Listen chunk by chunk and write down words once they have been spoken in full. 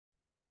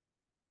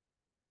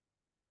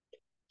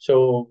So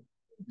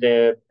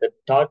the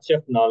torch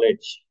of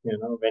knowledge,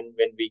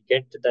 when we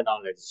get the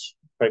knowledge,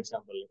 for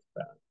example, if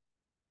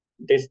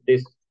this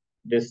this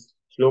this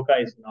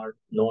shloka is not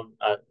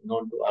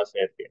known to us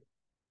earlier,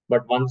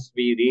 but once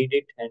we read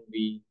it and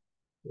we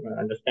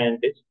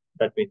understand this,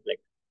 that means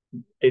like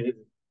this is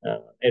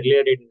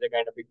earlier it is a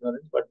kind of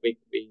ignorance, but we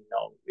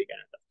now we can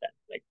understand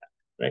like that,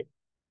 right?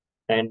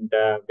 And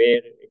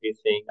where it is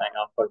saying, I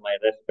offer my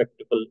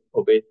respectful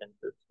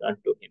obeisances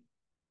unto him.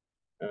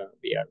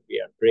 We are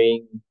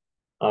praying,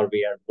 or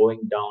we are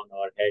bowing down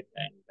our head,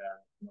 and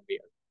we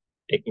are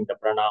taking the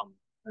pranam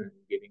and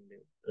giving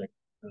the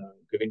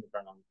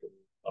pranam to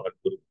our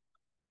guru.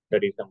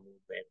 That is the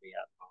move where we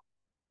are now.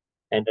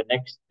 And the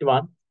next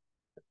one,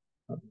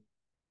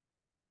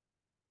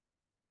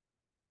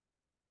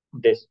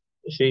 this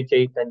Sri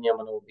Chaitanya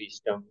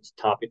Manobhishtam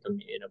Sthapitam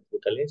Yena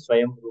Bhutale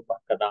Swayam Rupa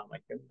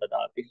Kadamakyam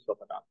Dadati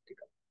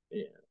Swapadantikam.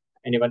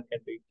 Anyone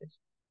can read this?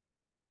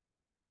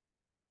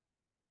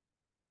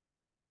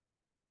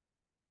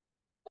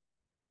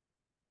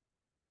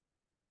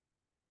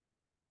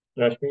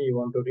 Rashmi, you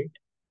want to read?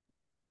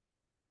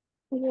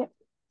 Yeah.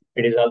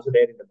 It is also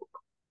there in the book.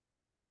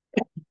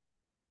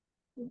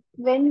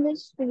 When will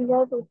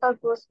Srila Rupa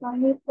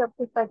Goswami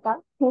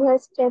Prabhupada, who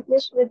has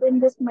established within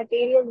this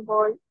material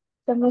world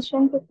the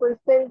mission to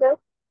fulfill the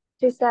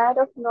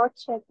desire of Lord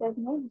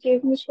Chaitanya,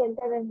 gave me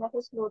shelter under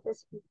his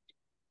lotus feet.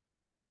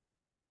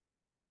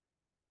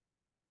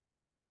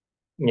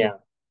 Yeah.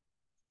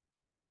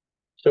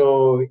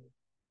 So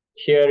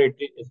here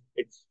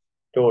it's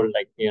told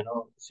like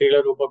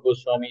Srila Rupa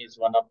Goswami is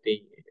one of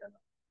the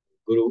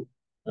guru,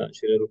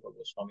 Srila Rupa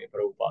Goswami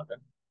Prabhupada,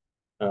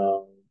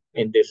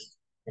 in this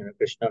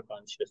Krishna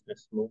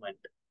consciousness movement,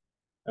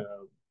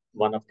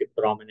 one of the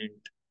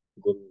prominent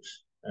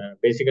gurus.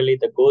 Basically,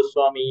 the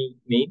Goswami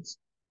means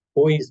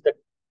who is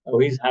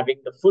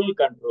having the full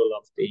control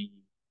of the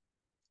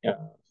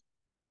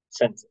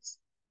senses.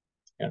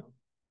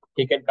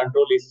 He can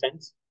control his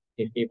sense.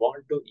 If he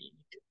want to eat,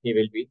 he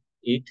will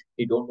eat.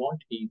 He don't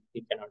want, he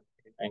cannot.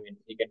 I mean,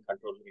 he can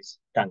control his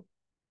tongue.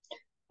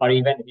 Or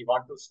even if he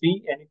want to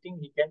see anything,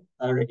 he can.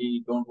 Or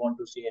he don't want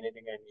to see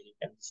anything, and he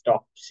can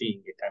stop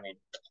seeing it. I mean,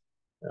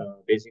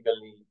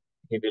 basically,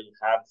 he will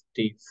have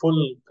the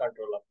full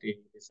control of the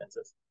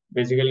senses.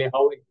 Basically,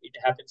 how it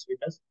happens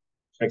with us.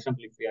 For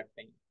example, if we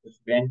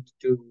went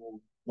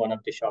to one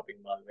of the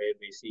shopping mall where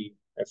we see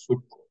a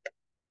food court,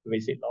 we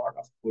see a lot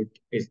of food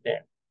is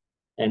there,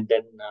 and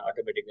then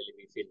automatically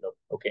we feel,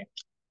 okay,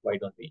 why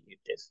don't we eat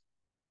this?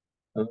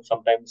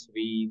 Sometimes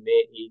we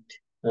may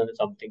eat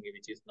something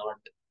which is not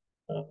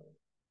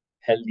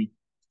healthy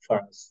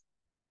for us,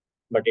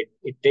 but it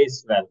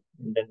tastes well,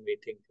 and then we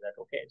think that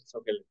okay, it's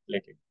okay,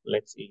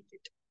 let's eat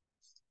it.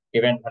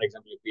 Even for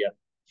example, if we are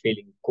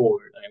feeling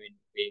cold, I mean,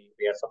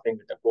 we are suffering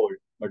with a cold,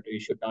 but we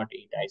should not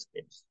eat ice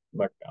creams.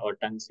 But our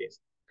tongue says,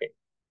 okay,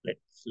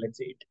 let's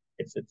eat.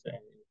 It's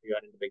we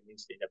are in the beginning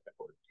stage of the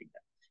cold.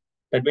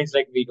 That means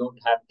like we don't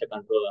have the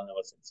control on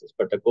our senses,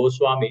 but the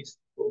Goswamis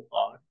who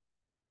are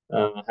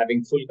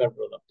having full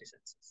control of the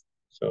senses.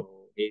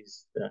 So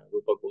he's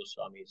Rupa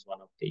Goswami is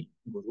one of the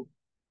guru,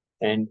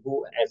 and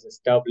who has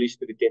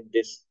established within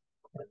this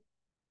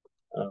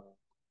uh,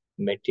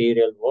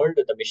 material world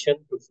the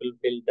mission to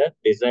fulfill the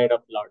desire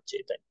of Lord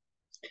Chaitanya.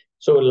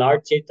 So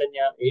Lord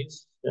Chaitanya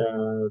is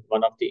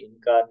one of the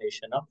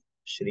incarnation of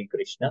Sri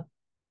Krishna,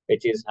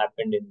 which is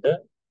happened in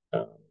the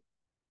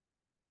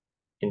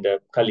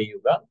Kali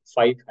Yuga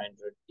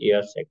 500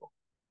 years ago.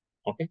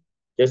 Okay,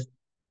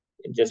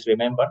 just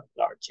remember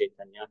Lord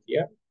Chaitanya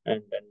here,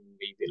 and then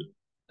we will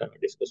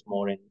discuss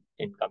more in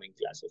coming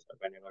classes or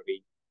whenever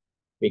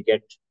we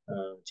get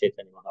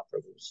Chaitanya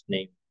Mahaprabhu's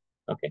name.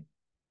 Okay,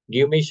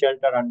 give me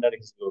shelter under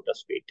his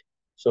lotus feet.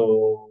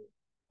 So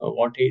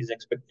what he is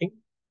expecting,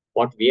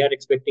 what we are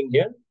expecting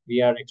here,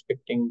 we are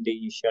expecting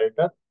the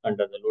shelter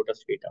under the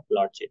lotus feet of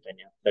Lord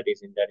Chaitanya, that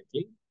is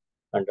indirectly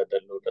under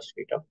the lotus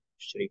feet of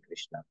Sri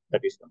Krishna.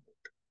 That is the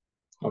mood.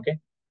 Okay,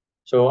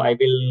 so I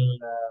will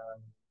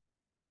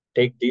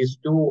take these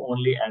two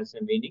only as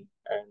a meaning,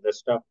 and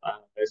rest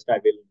I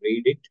will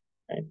read it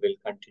and will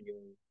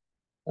continue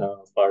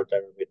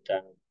further with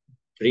a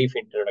brief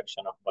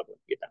introduction of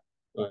Bhagavad-Gita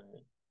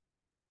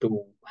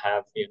to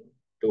have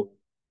to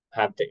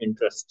have the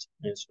interest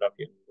instead of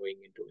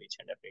going into each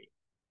and every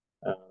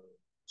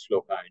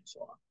sloka and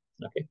so on.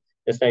 Okay,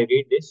 just I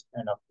read this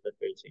and after that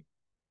we'll see.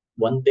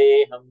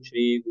 Vandeham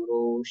Shri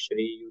Guru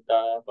Shri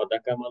Yuta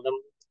Padakamalam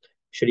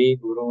Shri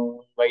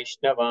Guru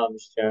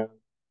Vaishnavamscha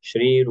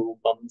Shri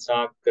Rupam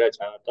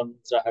Sagrajatam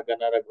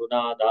Sahagana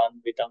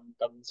Raghunadanvitam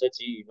Tam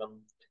Sajivam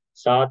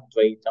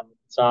Sadvaitam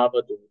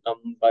Savadutam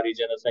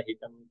Parijana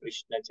Sahitam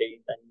Krishna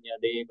Chaitanya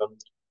Devam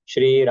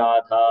Shri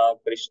Radha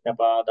Krishna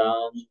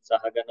Padam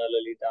Sahagana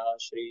Lalita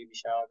Shri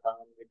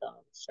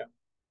Vishakhanvitamscha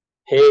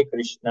He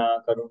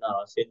Krishna Karuna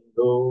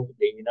Sindhu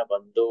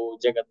Dinabandhu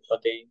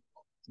Jagatpate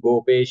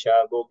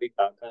Gopesha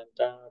Gopika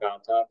Kanta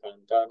Radha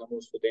Kanta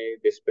Namostute.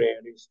 This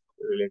prayer is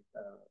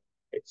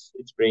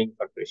it's praying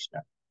for Krishna.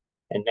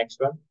 And next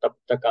one,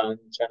 Tapta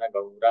Kanchana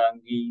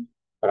Gaurangi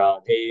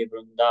Radhe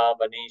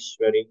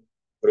Vrindavaneshwari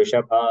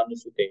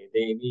वृषभानुसुते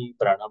देवी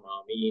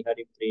प्रणमामि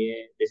हरिप्रिये.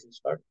 This is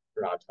for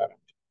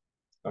Radharani.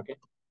 Okay,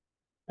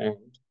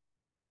 and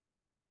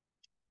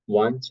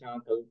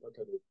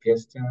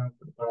वाञ्छाकल्पतरुभ्यश्च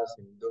कृपा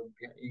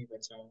सिन्धुभ्य एव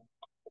च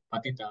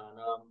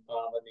पतितानां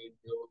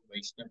पावनेभ्यो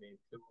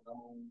वैष्णवेभ्यो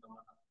नमो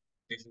नमः.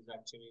 This is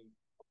actually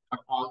for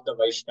all the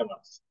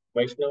Vaishnavas.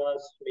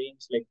 Vaishnavas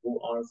means like who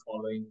are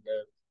following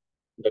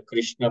the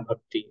Krishna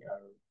Bhakti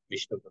or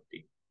Vishnu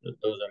Bhakti.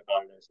 Those are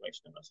called as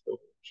Vaishnavas. So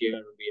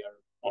here we are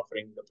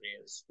offering the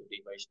prayers to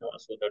the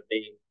Vaishnavas so that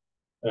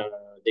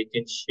they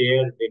can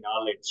share the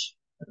knowledge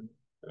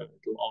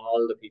to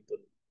all the people.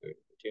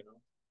 You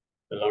know,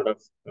 a lot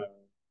of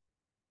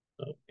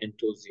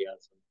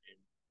enthusiasm and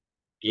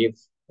give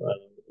a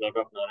lot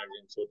of knowledge,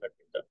 and so that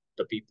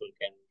the people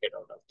can get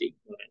out of the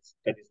ignorance.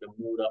 That is the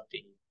mood of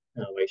the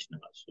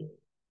Vaishnavas. So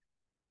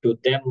to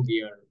them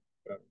we are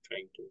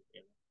trying to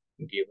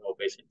give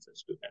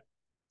obeisances to them.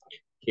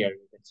 Here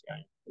you can see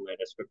I do a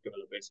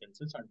respectable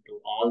obeisances unto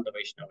all the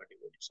Vaishnava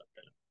devotees of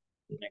the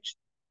Lord. Next,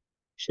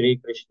 Shri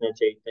Krishna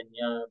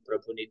Chaitanya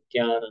Prabhu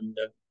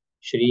Nityananda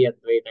Shri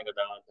Advaita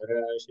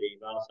Gadadhara Shri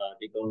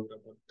Vasadi Gaura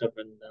Bhakta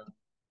Vrinda.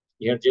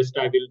 Here just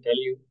I will tell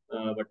you,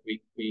 but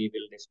we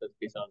will discuss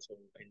this also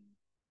in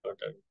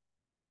further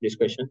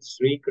discussion.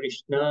 Sri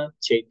Krishna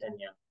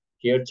Chaitanya.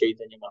 Here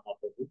Chaitanya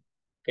Mahaprabhu.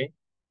 Okay.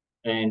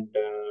 And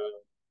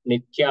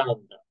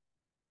Nityananda.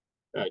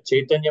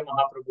 Chaitanya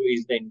Mahaprabhu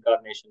is the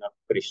incarnation of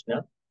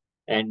Krishna,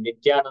 and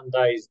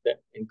Nityananda is the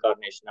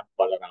incarnation of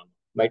Balarama.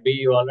 Might be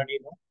you already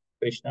know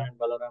Krishna and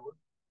Balarama.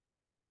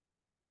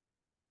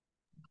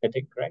 I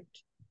think, right?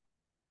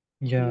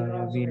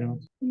 Yeah, we know.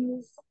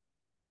 Yes.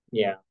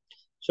 Yeah.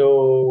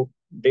 So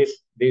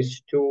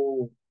these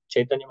two,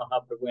 Chaitanya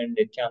Mahaprabhu and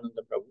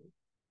Nityananda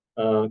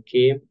Prabhu,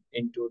 came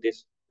into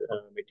this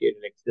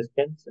material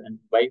existence and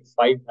by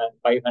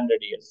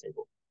 500 years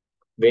ago,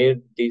 where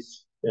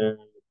these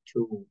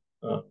two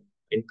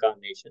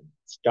incarnations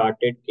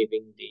started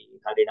giving the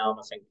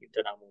Harinama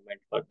Sankirtana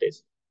movement for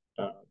this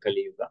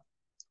Kali Yuga.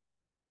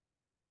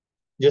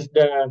 Just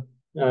the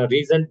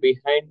reason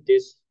behind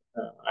this,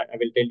 I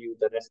will tell you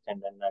the rest,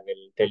 and then I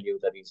will tell you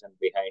the reason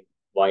behind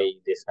why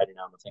this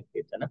Harinama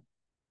Sankirtana.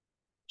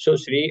 So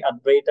Sri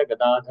Advaita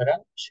Gadadhara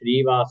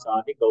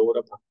Srivasadi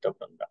Gaura Bhakta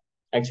Vrinda.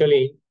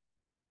 Actually,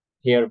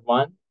 here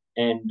one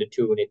and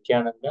two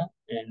Nityananda,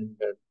 and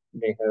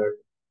they heard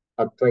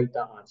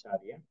Advaita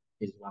Acharya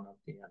is one of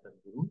the other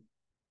guru,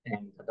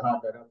 and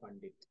Gadadhara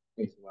Pandit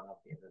is one of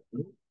the other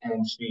guru,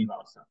 and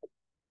Srivasa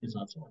is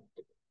also one of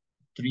the guru.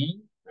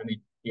 Three, I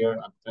mean, here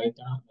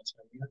Advaita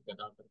Acharya,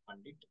 Gadadhara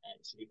Pandit,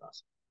 and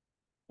Srivasa.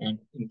 And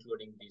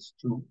including these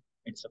two,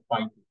 it's a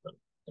 5 people.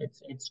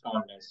 It's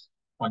called as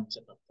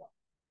Panchatattva.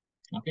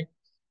 Okay.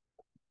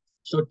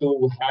 So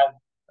to have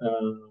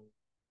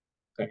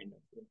kind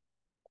of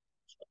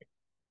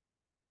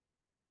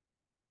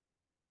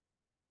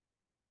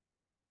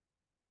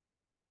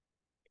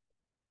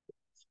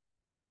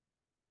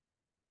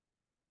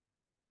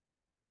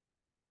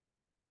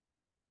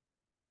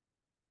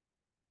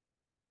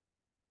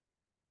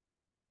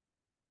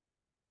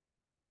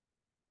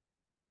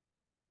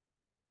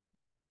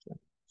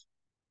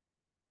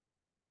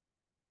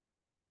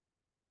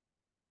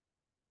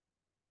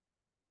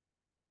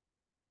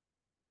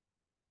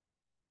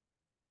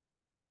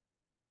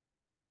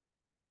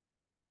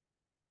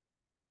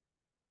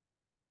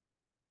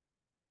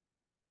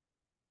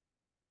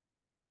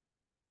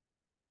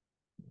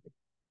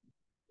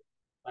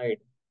sorry,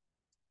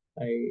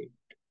 hide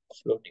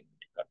floating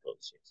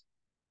controls. Yes.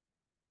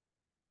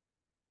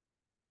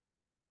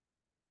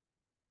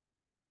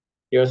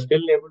 You're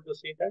still able to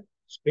see that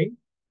screen?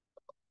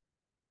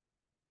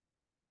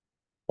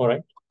 All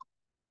right.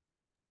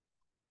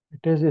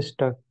 It is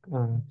stuck.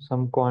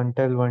 Some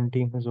Quantel one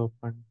team is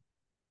open.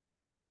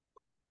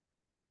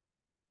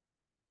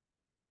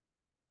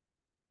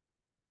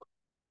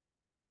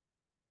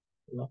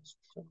 Lost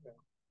somewhere.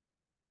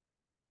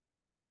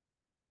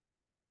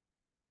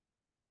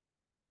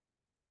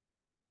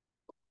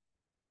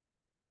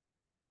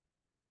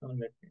 Oh,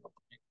 let me open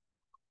it.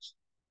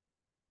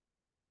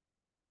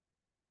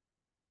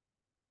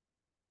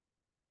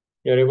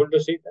 You're able to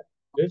see that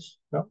this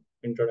now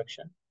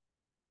introduction.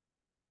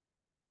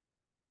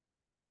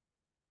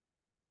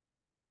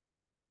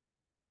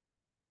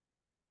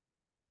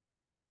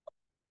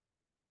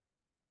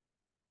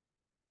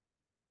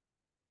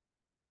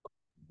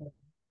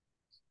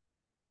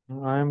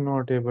 I am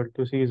not able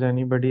to see. Is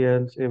anybody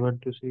else able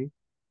to see?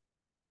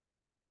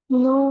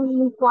 No,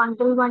 the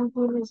quantum one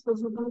team is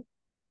visible.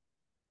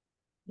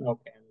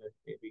 Okay, let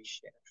me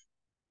reshare.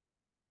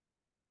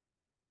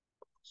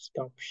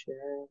 Stop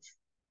share.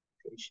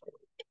 Reshare.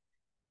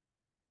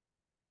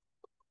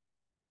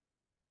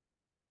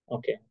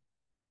 Okay.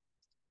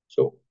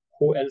 So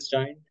who else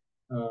joined?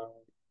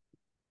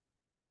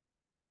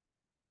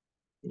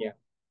 Yeah,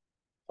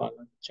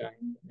 Palan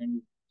joined.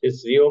 And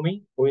is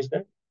Xiaomi? Who is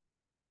that?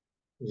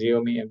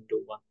 Xiaomi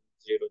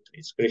M2103.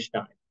 It's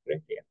Krishna,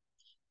 right? Yeah.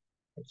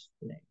 It's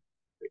the name.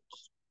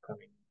 It's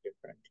coming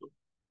differently.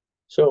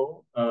 So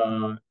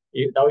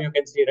now you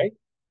can see, right?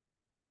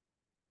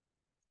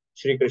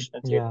 Shri Krishna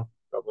Yeah. Chaitanya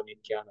Prabhu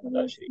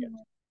Nityananda Yes, Shri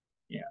ma'am.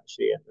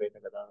 Shri Advaita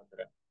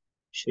Gadadhara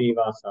Shri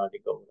Vasadi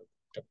Gaura.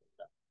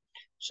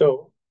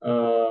 So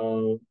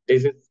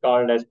this is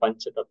called as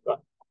Panchatattva.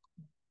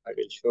 I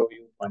will show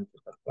you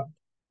Panchatattva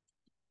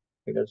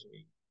because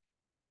we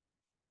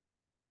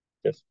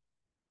just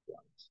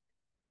want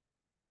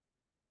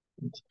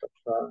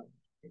Panchatattva.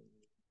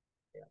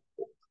 Yeah.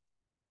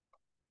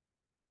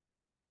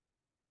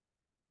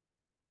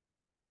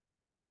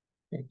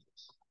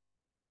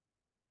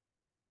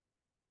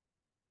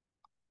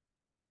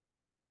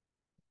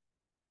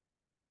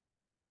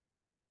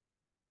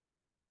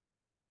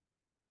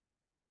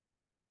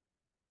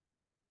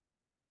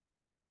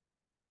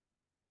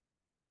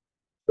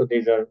 So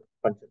these are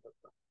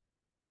Panchatattva.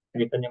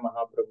 Chaitanya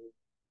Mahaprabhu,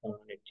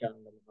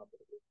 Nityananda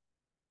Mahaprabhu,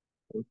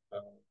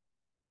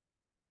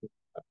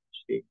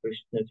 Shri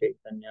Krishna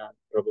Chaitanya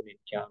Prabhu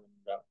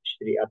Nityananda,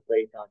 Shri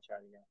Advaita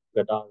Acharya,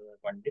 Gadadhar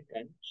Pandit,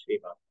 and Shri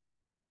Vasa.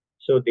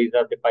 So these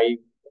are the five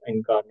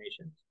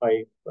incarnations.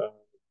 Five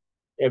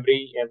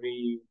every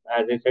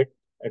as I said,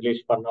 at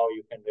least for now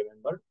you can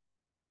remember.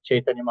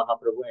 Chaitanya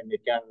Mahaprabhu and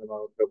Nityananda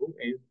Mahaprabhu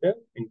is the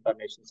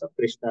incarnations of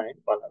Krishna and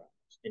Balarama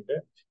in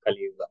the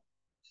Kali Yuga.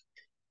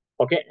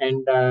 Okay,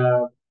 and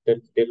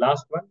the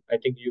last one, I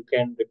think you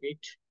can repeat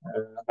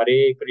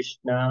Hare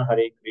Krishna,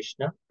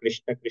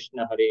 Krishna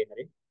Krishna, Hare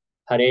Hare,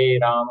 Hare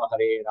Rama,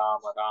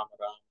 Rama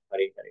Rama,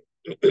 Hare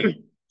Hare.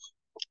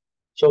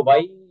 So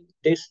why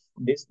this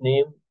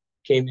name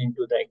came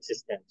into the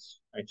existence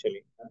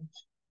actually?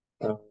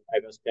 I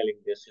was telling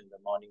this in the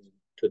morning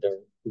to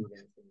the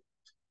students.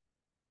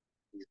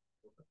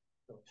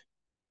 So,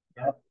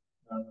 yeah,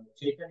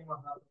 Chaitanya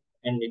Mahaprabhu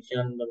and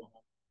Nityananda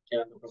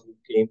Mahaprabhu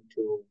came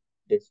to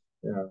this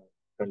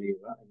Kali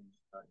Yuga and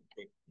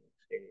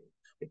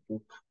they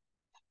took,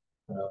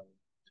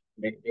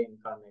 they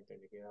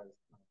incarnated here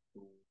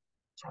to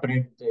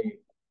spread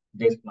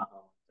this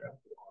Mahamantra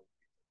to all.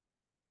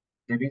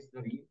 There is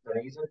the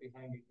reason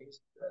behind it is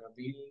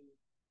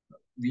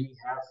we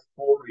have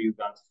four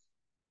yugas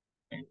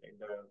in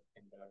the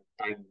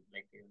time,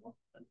 like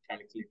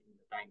calculating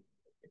the time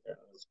with the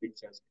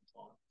scriptures and so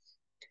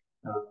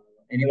on.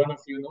 Any one of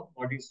you know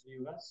what is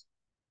yugas?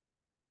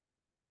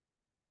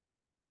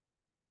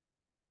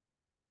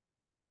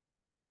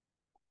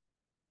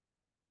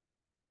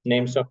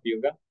 Names of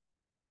yuga?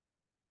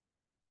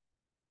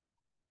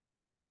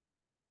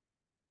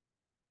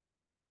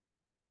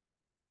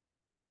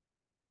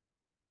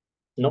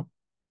 No?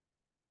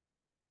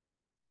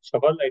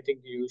 Shabal, I think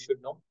you should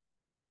know.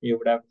 You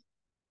would have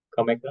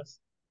come across.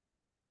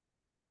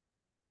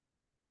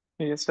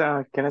 Yes,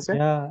 can I say?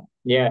 Yeah,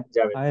 Yeah,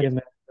 Javed. I Yes,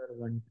 remember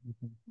one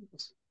thing.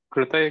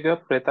 Krita Yuga,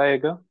 Preta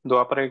Yuga,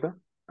 Dwapara Yuga,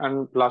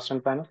 and last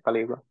and final Kali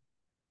Yuga.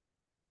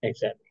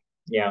 exactly.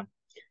 Yeah.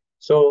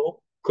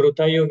 So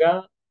Kruta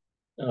Yuga,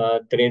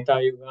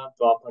 Treta Yuga,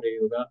 Dwapara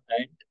Yuga,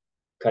 and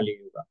Kali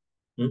Yuga.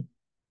 Hmm?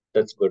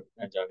 That's good,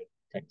 Javed.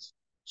 Thanks.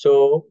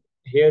 So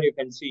here you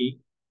can see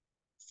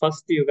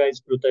first yuga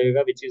is Kruta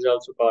Yuga, which is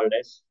also called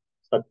as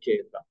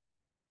Satya Yuga.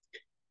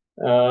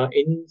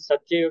 In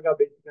Satya Yuga,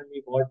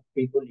 basically what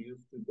people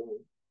used to do,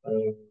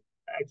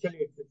 actually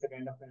it's a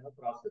kind of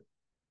process.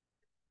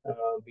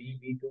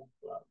 We took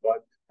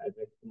God as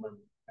a human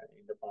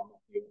in the form of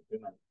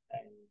human,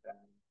 and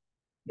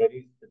there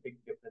is a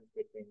big difference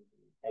between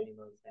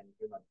animals and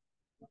humans.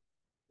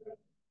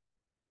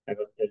 I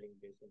was telling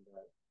this in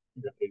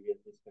the previous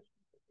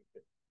discussion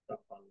with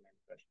Safal and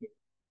Kashmir.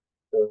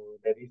 So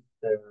there is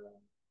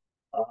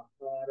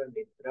Ahara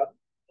Nidra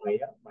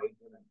Maya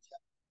Maidunancha.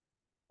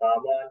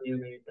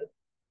 Samanyaveta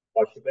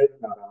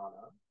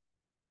Pashubirnarana.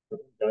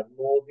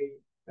 Dharmohi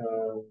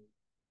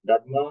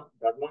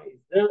Dharma is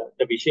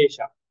the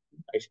Vishesha,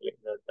 actually,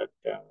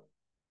 that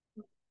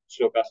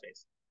shloka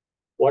says.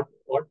 What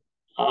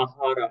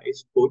Ahara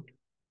is food,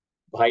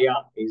 Bhaya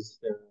is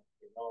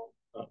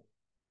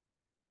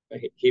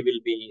he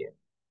will be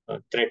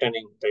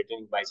threatening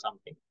by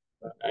something.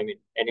 I mean,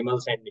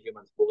 animals and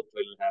humans both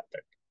will have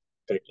that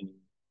threatening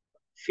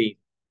feel.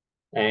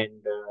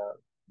 And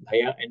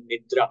Bhaya and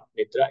Nidra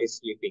is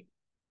sleeping,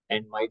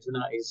 and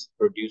Maithuna is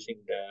producing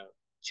the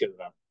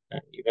children.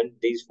 Even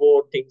these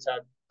four things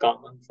are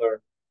common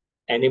for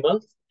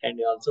animals and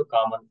also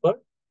common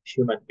for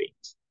human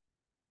beings.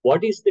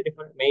 What is the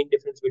main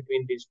difference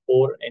between these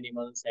four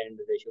animals and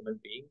the human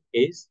being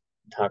is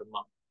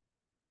dharma.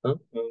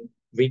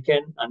 We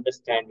can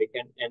understand, we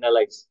can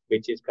analyze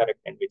which is correct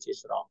and which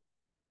is wrong.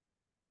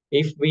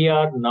 If we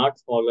are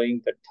not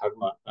following the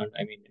dharma, and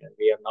I mean,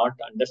 we are not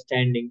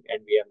understanding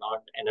and we are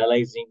not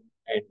analyzing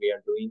and we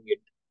are doing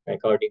it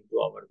according to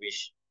our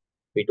wish,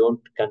 we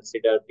don't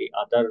consider the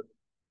other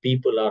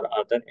people or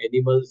other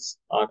animals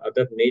or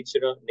other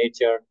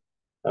nature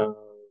uh,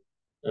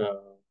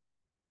 uh,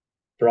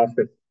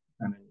 process.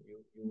 I mean,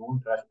 you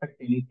won't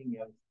respect anything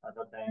else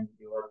other than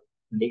your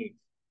needs.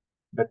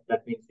 That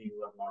means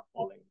you are not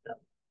following them.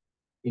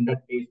 In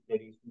that case,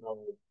 there is no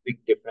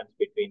big difference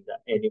between the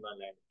animal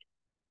and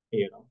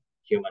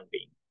human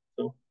being.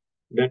 So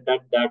That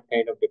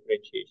kind of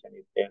differentiation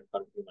is there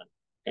for human.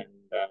 And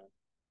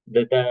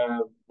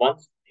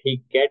once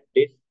he get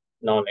this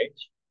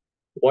knowledge,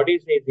 what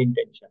is his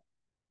intention?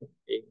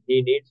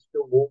 He needs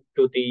to move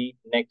to the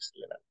next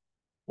level.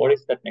 What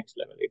is that next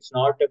level? It's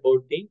not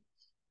about the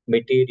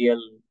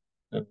material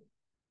uh,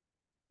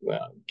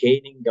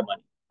 gaining the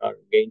money or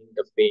gaining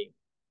the fame.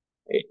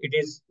 It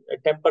is a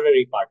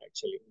temporary part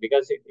actually,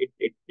 because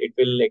it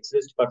will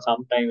exist for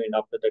some time, and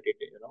after that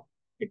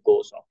it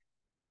goes off.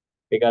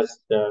 Because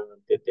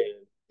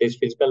this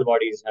physical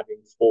body is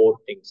having four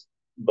things: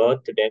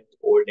 birth, death,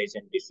 old age,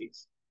 and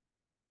disease.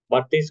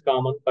 Birth is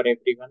common for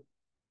everyone,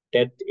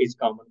 death is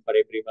common for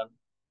everyone,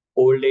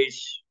 old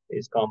age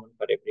is common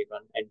for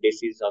everyone, and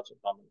disease is also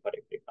common for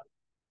everyone.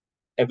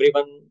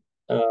 Everyone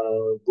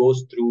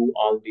goes through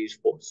all these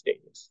four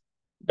stages.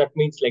 That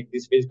means like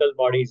this physical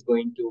body is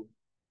going to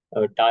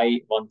die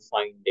one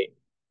fine day.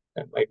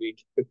 That might be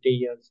 50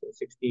 years or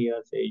 60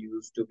 years. It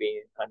used to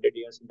be 100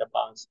 years in the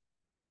past,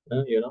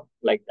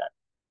 like that.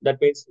 That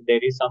means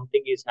there is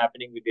something is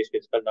happening with this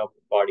physical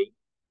body.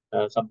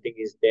 Something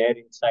is there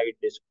inside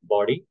this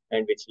body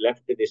and which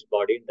left this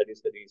body. And that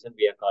is the reason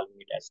we are calling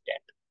it as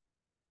death.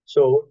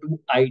 So to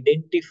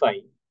identify,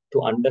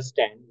 to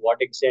understand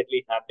what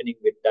exactly happening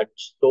with that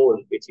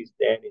soul which is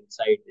there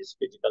inside this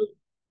physical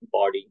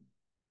body,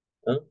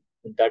 uh,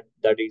 that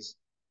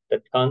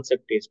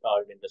concept is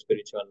called in the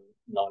spiritual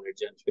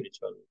knowledge and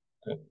spiritual,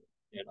 uh,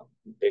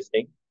 this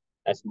thing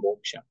as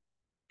moksha.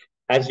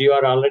 As you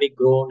are already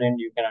grown and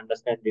you can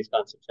understand these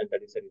concepts, and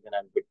that is the reason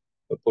I'm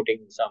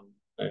putting some,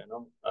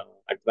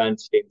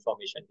 advanced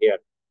information here,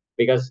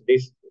 because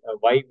this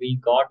why we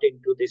got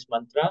into this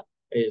mantra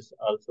is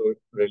also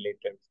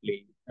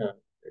relatively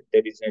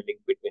there is a link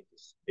between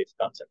this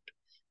concept.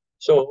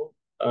 So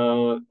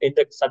in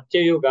the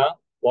Satya Yuga,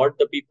 what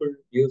the people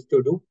used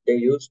to do, they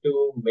used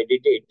to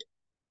meditate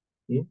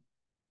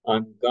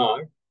on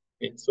God,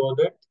 and so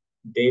that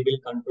they will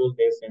control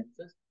their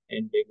senses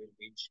and they will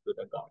reach to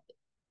the God.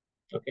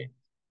 Okay.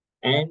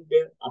 And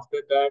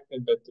after that,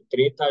 in the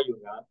Treta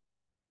Yuga,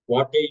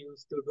 what they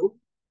used to do,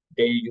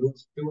 they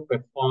used to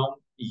perform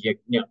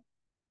yajna.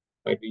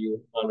 But we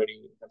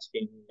already have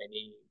seen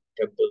many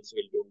temples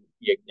will do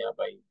yajna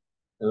by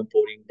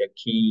pouring the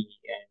ghee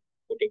and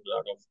putting a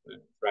lot of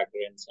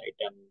fragrance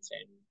items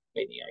and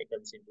many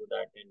items into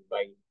that, and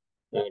by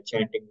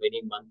chanting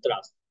many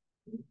mantras,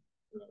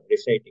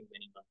 reciting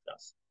many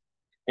mantras,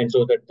 and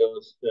so that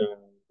those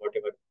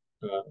whatever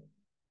uh,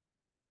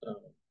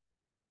 uh,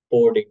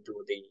 poured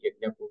into the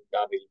yajna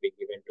kunda will be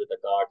given to the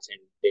gods,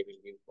 and they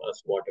will give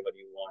us whatever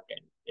you want,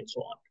 and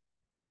so on.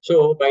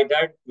 So by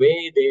that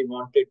way, they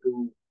wanted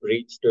to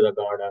reach to the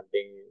God, and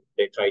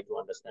they try to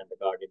understand the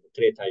God in the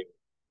Treta Yuga.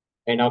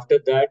 And after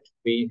that,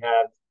 we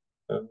have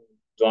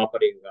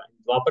Dwapara Yuga.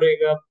 In Dwapara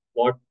Yuga,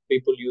 what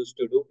people used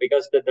to do,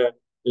 because the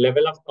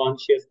level of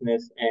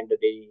consciousness and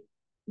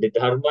the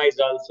dharma is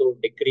also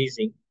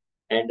decreasing,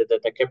 and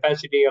the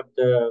capacity of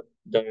the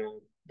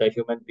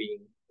human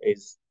being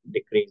is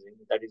decreasing.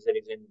 That is the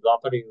reason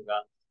Dwapara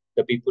Yuga,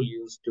 the people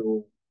used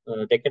to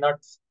they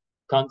cannot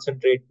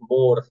concentrate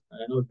more,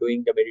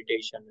 doing the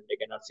meditation. They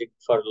cannot sit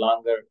for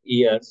longer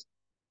years.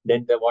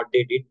 Then what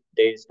they did,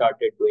 they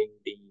started doing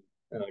the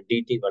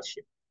deity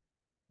worship.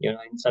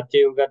 In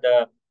Satya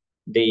Yuga,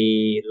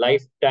 the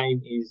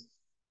lifetime is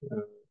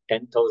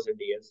 10,000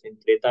 years. In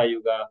Treta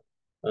Yuga,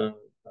 uh,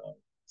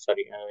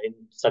 in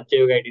Satya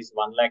Yuga it is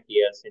 1 lakh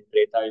years. In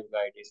Treta Yuga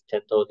it is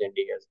 10,000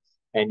 years,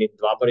 and in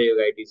Dwapara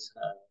Yuga it is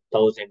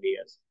 1,000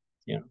 years.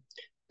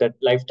 That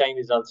lifetime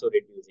is also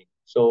reducing.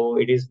 So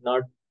it is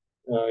not.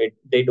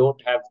 They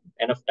don't have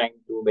enough time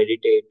to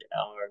meditate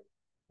or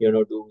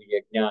do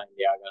yajna and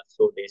yaga.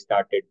 So they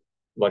started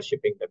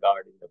worshipping the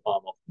god in the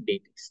form of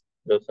deities.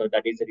 So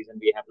that is the reason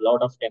we have a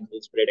lot of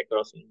temples spread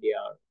across India,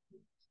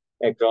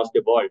 across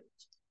the world,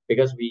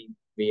 because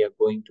we are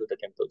going to the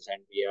temples,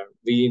 and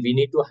we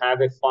need to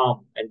have a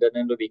farm, and then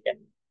only we can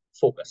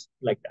focus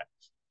like that.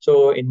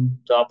 So in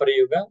Dwapara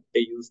Yuga,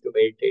 they used to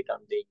meditate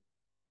on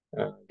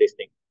this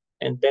thing,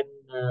 and then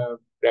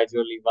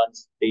gradually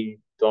once the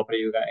Dwapara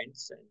Yuga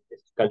ends, and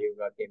this Kali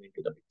Yuga came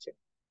into the picture.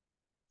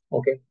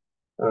 Okay,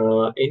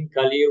 in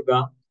Kali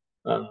Yuga,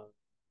 uh,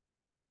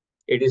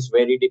 it is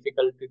very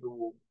difficult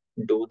to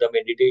do the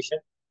meditation,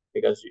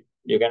 because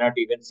you cannot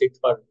even sit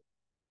for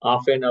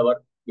half an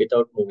hour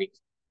without moving.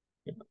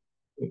 You know,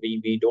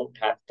 we don't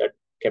have that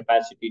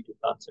capacity to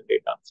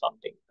concentrate on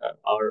something.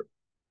 Or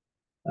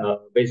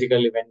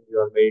basically, when you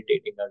are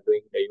meditating or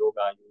doing the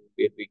yoga, you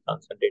will be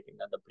concentrating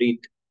on the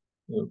breathe,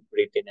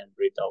 breathe in and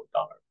breathe out.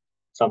 Or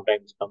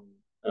sometimes some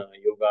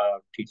yoga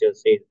teacher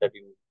says that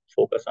you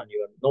focus on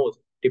your nose,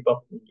 tip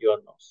of your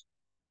nose,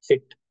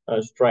 sit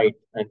straight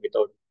and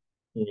without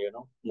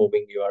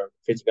moving your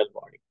physical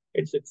body.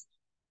 It's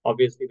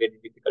obviously very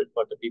difficult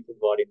for the people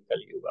who are in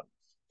Kali Yuga.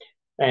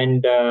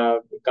 And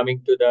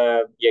coming to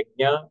the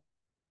yajna,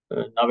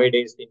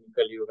 nowadays in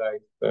Kali Yuga,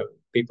 if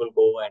people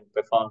go and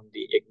perform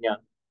the yajna,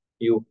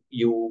 you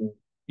you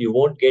you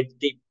won't get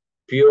the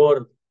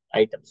pure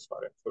items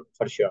for it,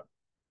 for sure.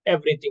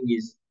 Everything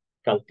is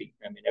culty.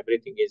 I mean,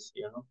 everything is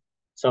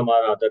some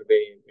or other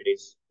way it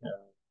is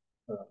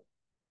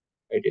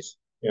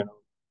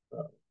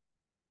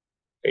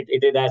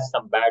it has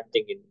some bad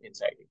thing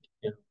inside it.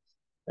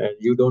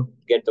 You don't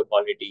get the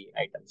quality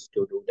items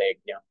to do the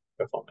yajna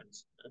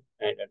performance,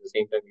 and at the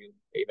same time,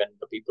 even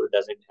the people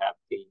doesn't have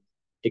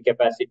the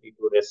capacity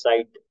to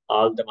recite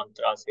all the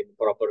mantras in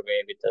proper way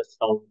with the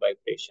sound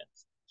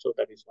vibrations. So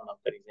that is one of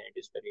the reasons it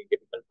is very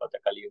difficult for the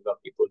Kali Yuga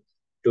people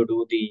to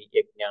do the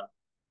yajna.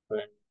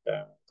 And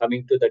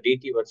coming to the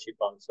deity worship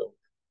also,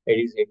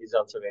 it is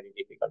also very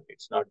difficult.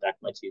 It's not that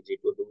much easy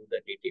to do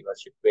the deity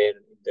worship where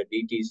the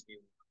deities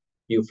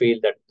you feel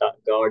that the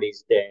God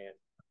is there.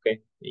 Okay,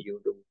 you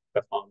do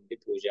perform the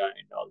puja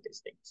and all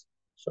these things.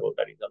 So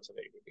that is also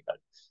very difficult.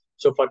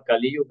 So for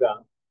Kali Yuga,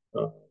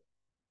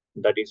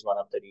 that is one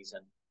of the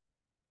reason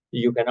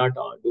you cannot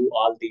do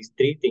all these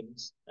three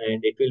things,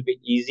 and it will be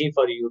easy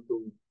for you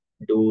to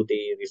do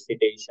the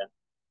recitation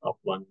of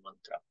one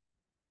mantra.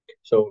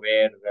 So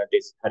where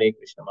this Hare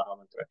Krishna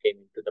Mahamantra came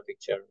into the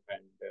picture,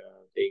 and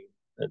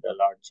the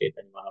Lord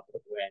Chaitanya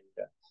Mahaprabhu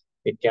and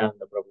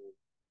Nityananda Prabhu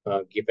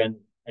given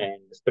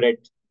and spread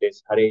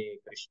this Hare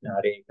Krishna,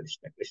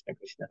 Krishna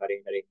Krishna,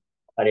 Hare Hare,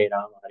 Hare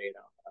Rama, Hare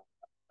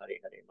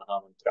Hare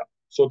Mahamantra.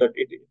 So that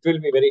it will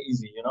be very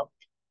easy.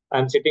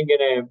 I'm sitting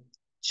in a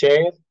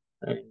chair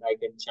and I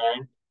can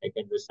chant, I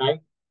can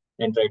recite,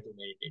 and try to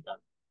meditate on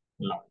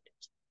Lord.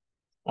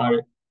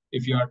 Or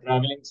if you are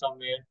traveling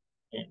somewhere,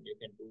 and you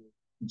can do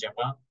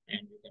japa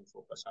and you can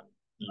focus on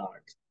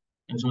Lord,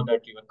 and so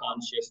that your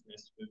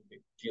consciousness will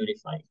be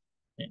purified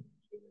and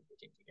you will be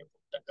thinking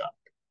about the God.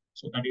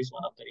 So that is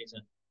one of the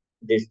reasons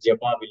this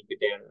japa will be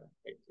there.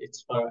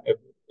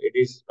 It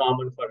is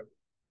common for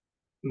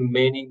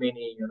many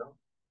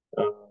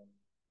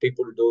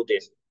people do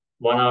this.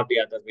 One or the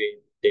other way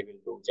they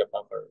will do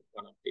japa for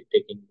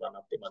taking one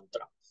of the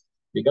mantra,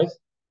 because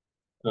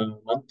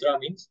mantra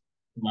means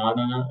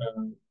mana.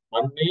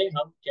 मन में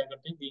हम क्या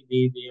करते हैं?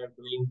 We are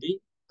doing the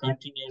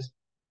continuous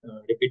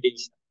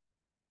repetition.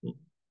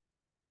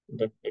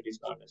 That is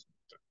called as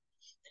mantra.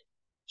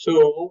 So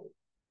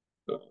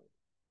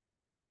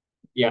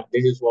yeah,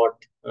 this is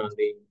what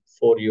the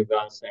 4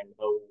 yugas and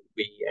how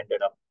we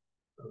ended up,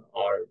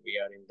 or we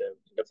are in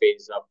the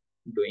phase of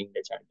doing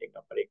the chanting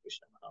of Hare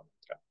Krishna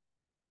Mahamantra.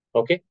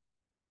 Okay,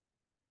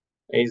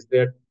 is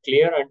that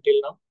clear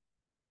until now?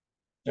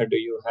 Do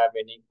you have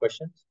any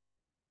questions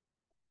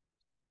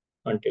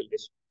until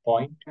this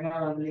point?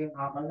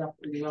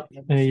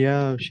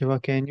 Yeah, Shiva,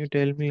 can you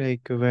tell me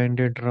like when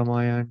did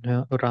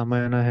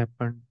Ramayana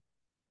happen?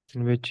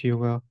 In which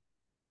yuga?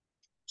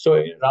 So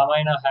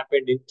Ramayana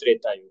happened in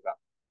Treta Yuga,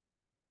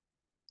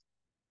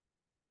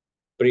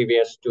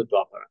 previous to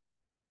Dwapara.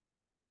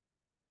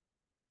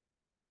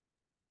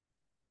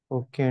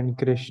 Okay, and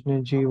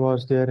Krishna ji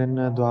was there in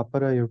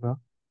Dwapara Yuga.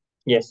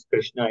 Yes,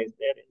 Krishna is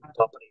there in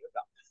Dwapara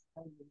Yuga.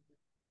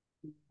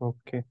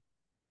 Okay.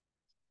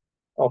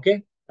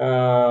 Okay.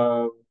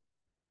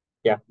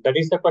 Yeah, that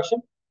is the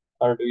question.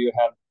 Or do you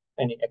have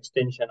any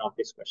extension of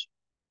this question?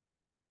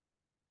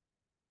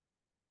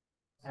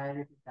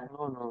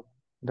 No,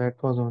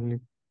 that was only.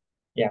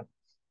 Yeah.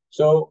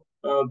 So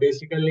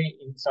basically,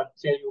 in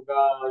Satya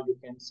Yuga, you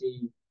can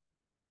see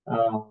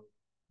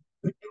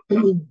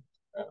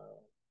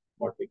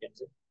what we can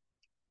say,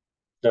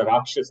 the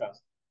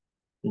Rakshasas,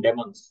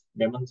 demons.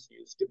 Demons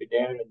used to be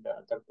there in the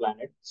other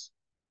planets,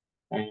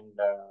 and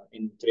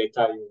in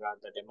Treta Yuga,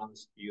 the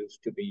demons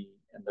used to be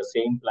in the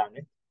same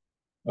planet.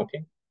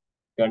 Okay,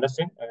 you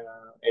understand?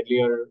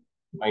 Earlier,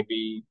 might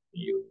be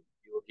you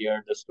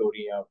hear the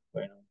story of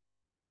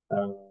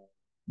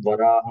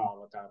Varaha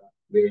Avatara,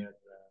 where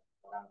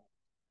Varaha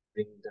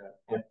bring the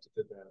earth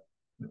to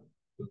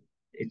to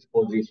its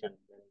position.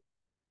 Then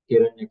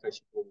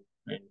Hiranyakashipu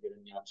and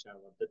Hiranyaksha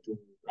were the two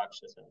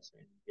Rakshasas,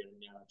 and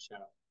Hiranyaksha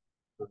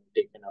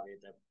taken away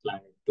the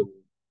planet to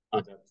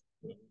other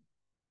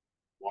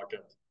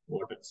waters.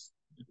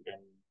 And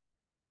then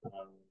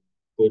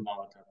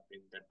Kurmavatara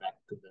bring that back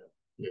to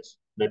this.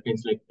 That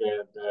means like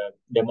the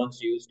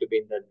demons used to be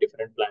in the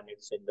different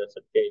planets in the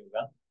Satya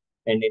Yuga,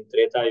 and in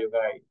Treta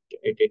Yuga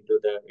it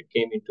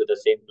came into the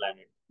same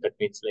planet. That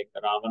means like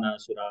Ravana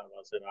Asura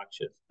was a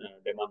Rakshas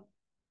demon.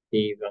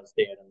 He was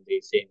there on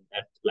the same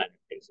Earth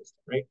planetary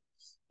system, right?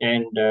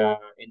 And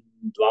in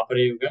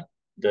Dwapara Yuga,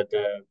 the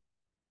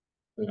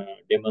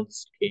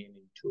demons came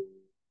into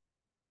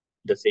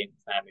the same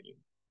family.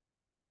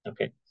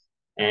 Okay,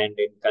 and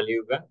in Kali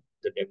Yuga,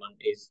 the demon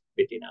is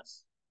within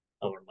us,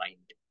 our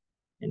mind,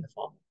 in the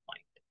form of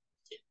mind.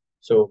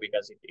 So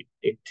because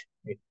it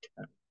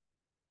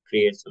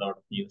creates a lot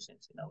of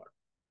nuisance in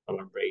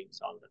our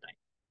brains all the time.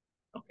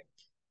 Okay,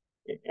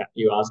 yeah,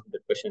 you asked the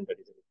question, that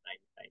is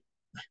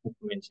I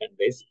mentioned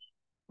this.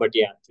 But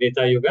yeah,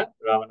 Treta Yuga,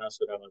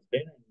 Ravanasura was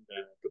there,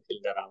 and to kill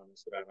the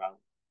Ravanasura,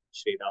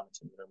 Sri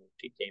Ramachandra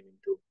Murti came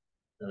into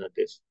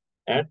this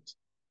earth,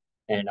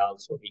 and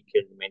also he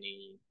killed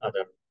many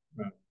other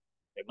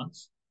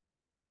demons,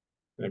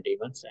 and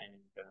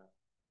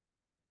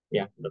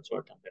yeah, that's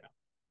what happened.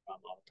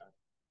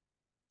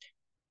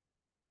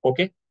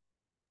 Okay.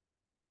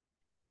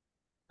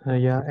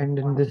 Yeah, and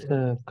in this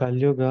Kali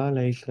Yuga,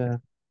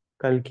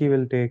 Kalki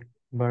will take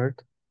birth,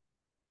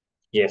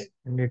 Yes,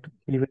 and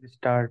he will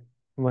start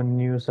one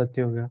new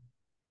Satyuga.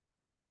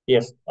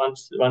 yes.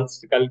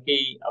 Once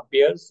Kalki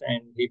appears,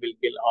 and he will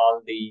kill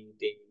all the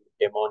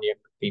demoniac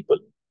people,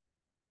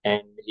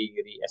 and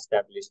he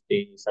re-established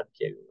the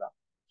Satya Yuga.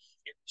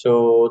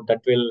 So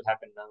that will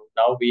happen now.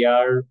 Now we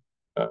are,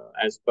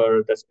 as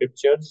per the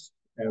scriptures,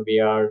 we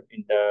are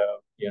in the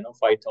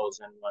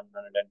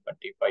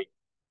 5125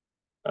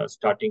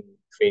 starting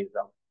phase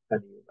of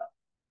Kali Yuga.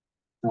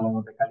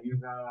 So the Kali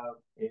Yuga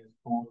is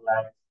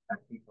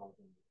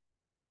 4,30,000.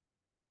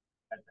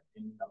 At the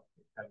end of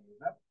the Kali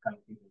Yuga,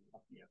 Kalki will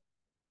appear.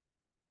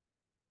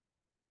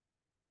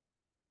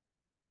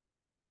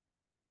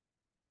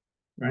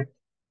 Right?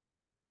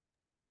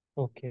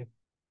 Okay.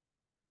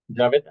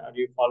 Javed, are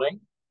you following?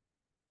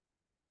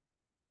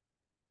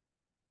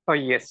 Oh,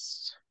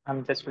 yes.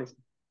 I'm just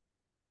listening.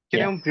 Can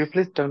Yeah. you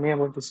briefly tell me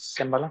about this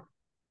Shambhala?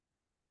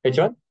 Which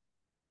one?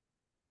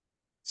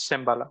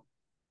 Shambhala,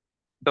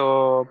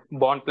 the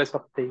born place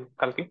of the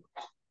Kalki.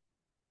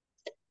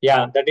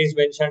 Yeah, that is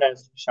mentioned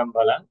as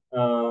Shambhala.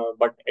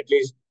 But at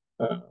least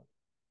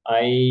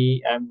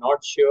I am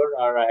not sure,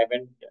 or I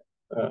haven't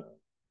uh,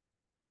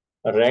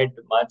 read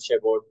much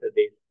about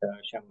this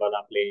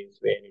Shambhala place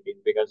where it is,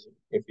 because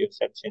if you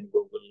search in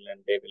Google,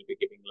 and they will be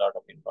giving a lot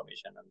of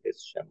information on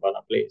this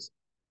Shambhala place.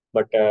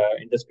 But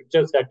in the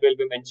scriptures that will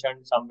be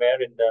mentioned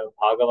somewhere in the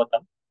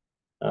Bhagavatam,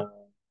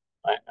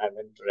 I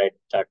haven't read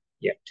that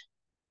yet.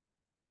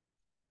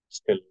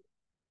 Still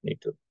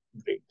need to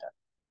read that.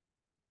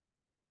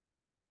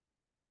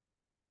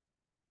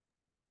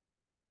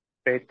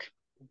 Great.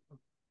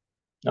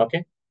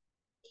 Okay,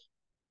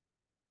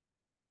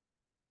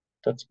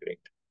 that's great.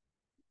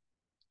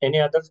 Any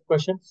other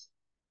questions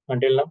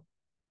until now?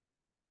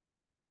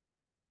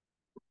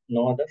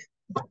 No other.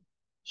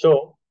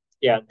 So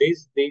yeah,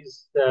 these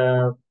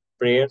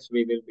prayers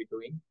we will be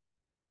doing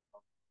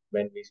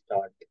when we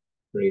start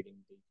reading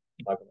the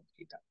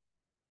Bhagavad-Gita.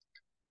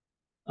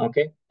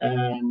 Okay,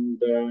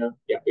 and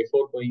yeah,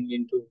 before going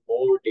into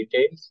more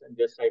details,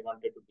 just I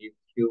wanted to give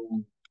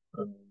few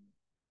um,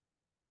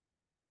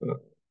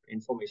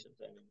 information.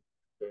 I mean,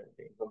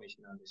 the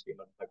information on the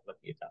Srimad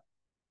Bhagavad-Gita,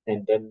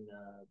 and then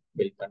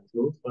we'll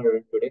conclude for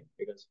today,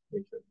 because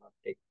we should not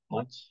take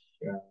much.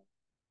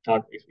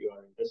 Not if you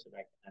are interested,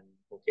 I'm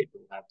okay to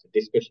have the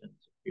discussions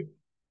if you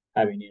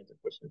have any other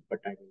questions, but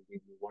I will give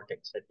you what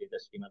exactly the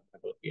Srimad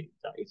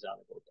Bhagavad-Gita is all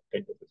about,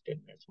 10 to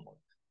 15 minutes more.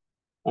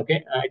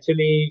 Okay,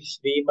 actually,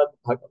 Srimad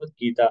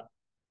Bhagavad-Gita,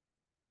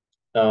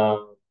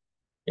 uh,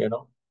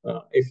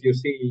 if you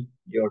see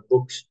your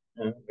books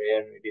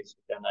where it is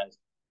written as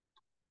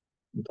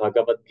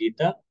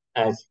Bhagavad-Gita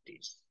as it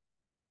is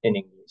in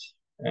English,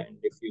 and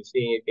if you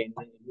see it in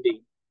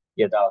Hindi,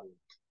 Yadavut,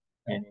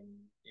 and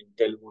in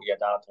Telugu,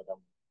 Yadathadam,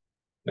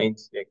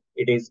 means like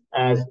it is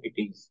as it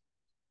is.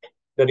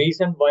 The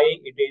reason why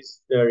it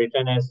is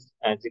written as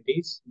it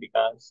is,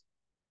 because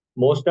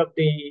most of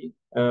the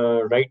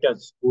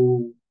writers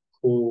who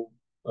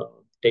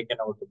taken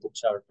out the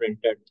books, or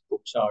printed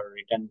books, or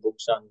written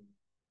books on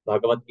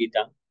Bhagavad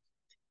Gita,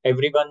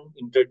 everyone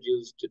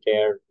introduced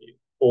their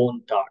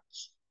own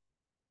thoughts.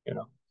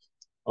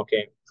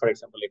 Okay, for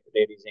example, if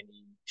there is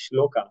any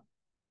shloka,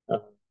 uh,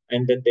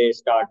 and then they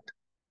start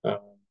uh,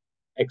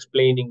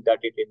 explaining that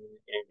it in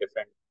a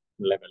different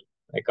level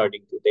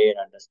according to their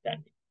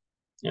understanding.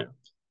 Yeah,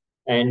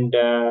 and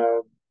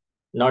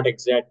not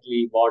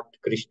exactly what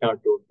Krishna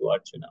told to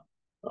Arjuna.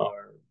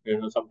 Or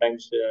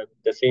sometimes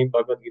the same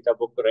Bhagavad Gita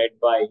book read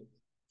by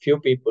few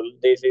people,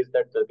 they say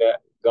that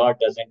God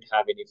doesn't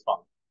have any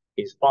form;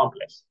 He's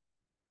formless.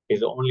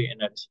 He's only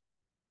energy,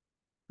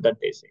 that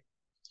they say.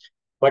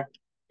 But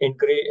in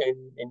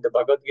the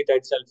Bhagavad Gita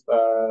itself,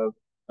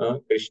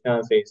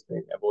 Krishna says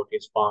about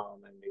his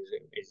form, and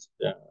his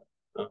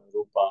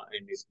rupa,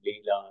 and his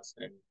leelas,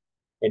 and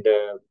in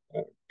the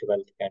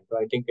 12th canto,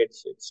 I think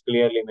it's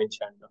clearly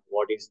mentioned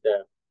what is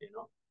the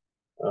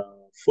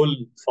full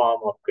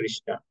form of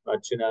Krishna.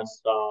 Arjuna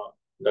saw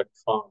that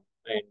form,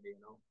 and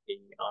he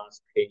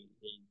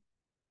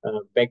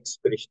begs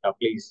Krishna,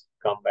 please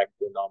come back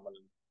to normal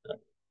uh,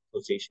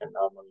 position,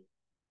 normal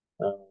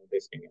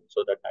this thing,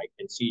 so that I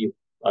can see you.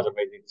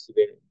 Otherwise, it's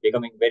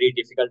becoming very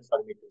difficult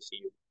for me to see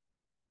you.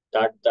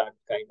 That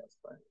kind of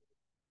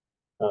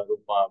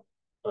rupa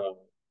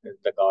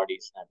the God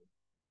is having.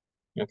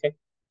 Okay,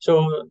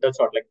 so that's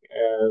what, like,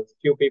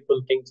 few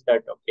people thinks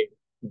that okay,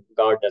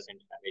 God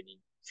doesn't have any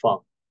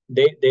form.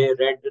 They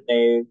read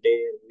the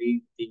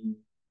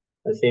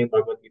same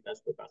Bhagavad Gita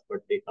slokas,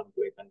 but they come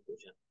to a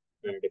conclusion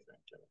in a different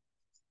level.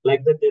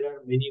 Like that, there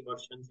are many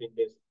versions in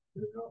this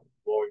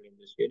world, in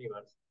this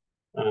universe.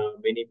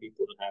 Many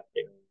people have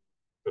their own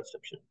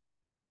perception.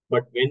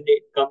 But when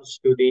it comes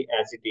to the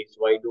as it is,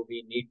 why do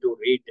we need to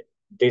read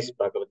this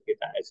Bhagavad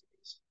Gita as it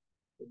is?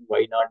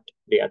 Why not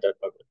the other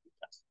Bhagavad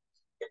Gitas?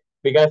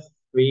 Because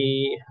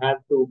we have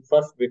to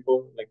first,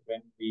 before, like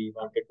when we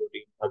wanted to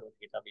read Bhagavad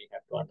Gita, we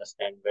have to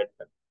understand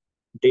whether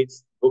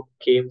this book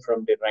came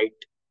from the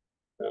right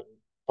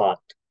path,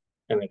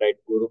 right,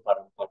 Guru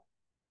Parampara.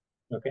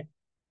 Okay,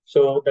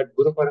 so that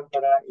Guru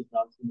Parampara is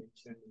also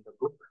mentioned in the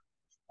book.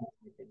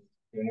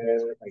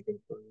 I can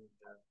show you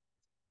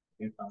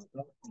the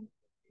example.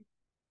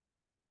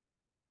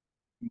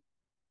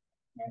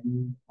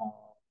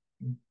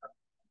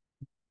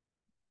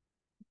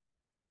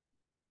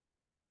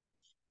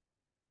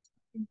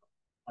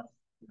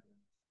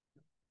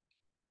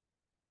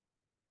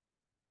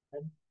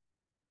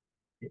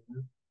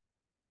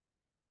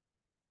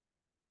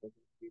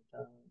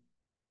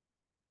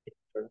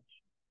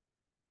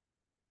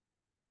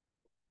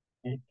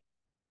 And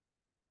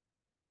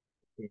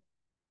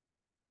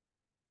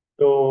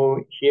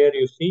so here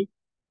you see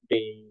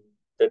the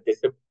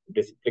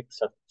disciplic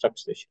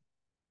succession.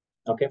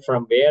 Okay,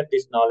 from where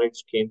this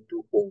knowledge came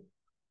to whom,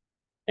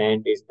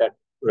 and is that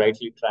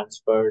rightly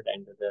transferred,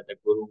 and the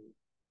Guru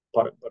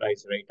Parampara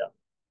is right up.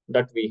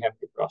 That we have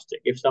to cross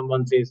check. If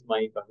someone says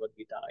my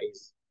Bhagavad-Gita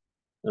is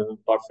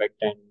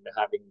perfect and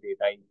having the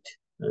right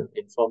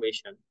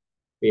information,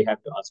 we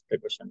have to ask the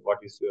question,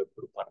 what is your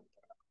Guru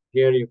Parampara?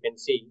 Here you can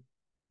see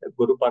the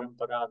Guru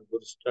Parampara,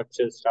 Guru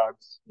structure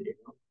starts,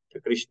 the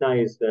Krishna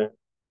is the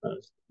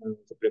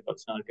Supreme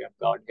Personality of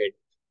Godhead.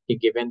 He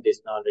given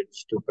this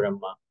knowledge to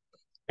Brahma,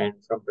 and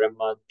from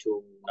Brahma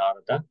to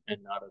Narada,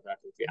 and Narada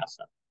to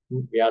Vyasa.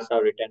 Vyasa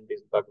written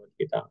this Bhagavad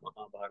Gita,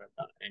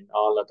 Mahabharata, and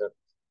all other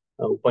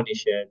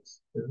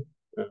Upanishads,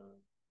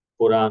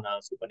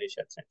 Puranas,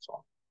 Upanishads, and so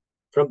on.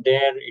 From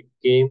there, it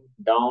came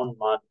down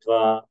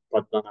Madhva,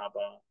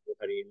 Padmanabha,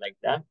 Hari, like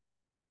that,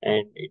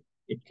 and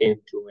it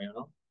came to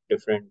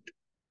different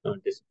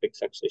disciplic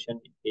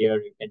succession. Here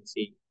you can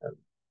see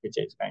which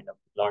is kind of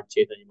Lord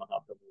Chaitanya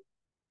Mahaprabhu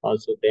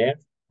also there,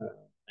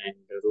 and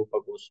Rupa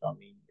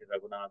Goswami,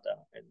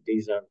 Raghunatha, and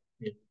these are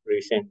in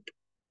recent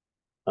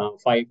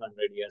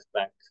 500 years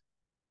back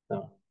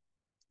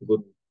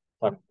Guru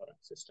Parampara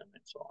system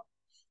and so on.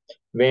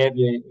 Where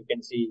you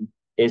can see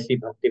A.C.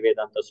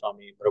 Bhaktivedanta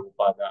Swami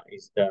Prabhupada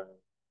is the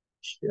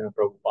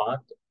Prabhupada,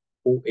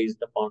 who is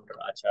the founder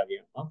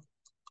Acharya of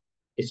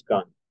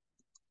ISKCON.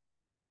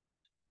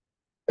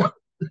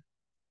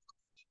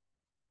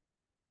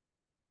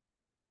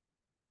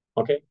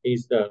 Okay,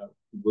 he's the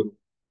Guru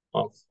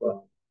of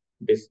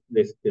this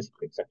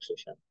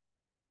succession,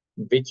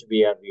 which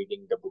we are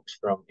reading the books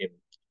from him.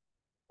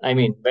 I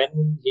mean,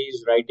 when he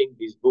is writing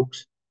these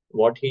books,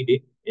 what he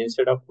did,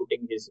 instead of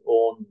putting his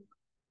own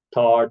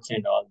thoughts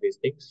and all these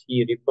things,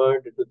 he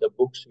referred to the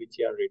books which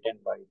are written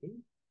by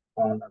the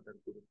all other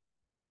gurus.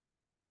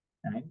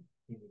 And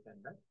he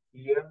written the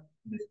clear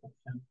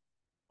description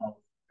of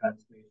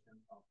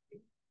translation of the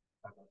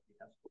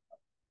Bhagavad-Gita.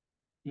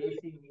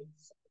 AC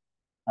means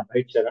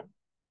Abhay Charan.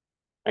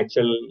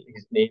 Actually,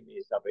 his name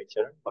is Abhay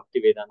Charan.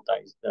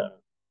 Bhaktivedanta is the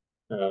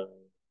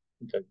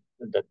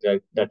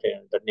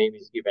name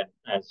is given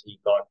as he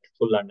got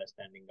full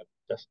understanding of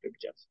the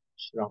scriptures.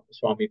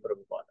 Swami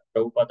Prabhupada.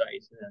 Prabhupada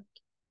is,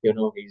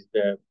 he's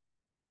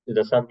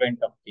the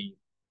servant of the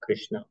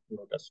Krishna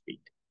lotus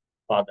feet,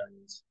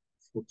 Father's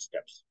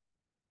footsteps.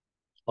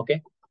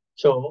 Okay,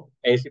 so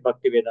A.C.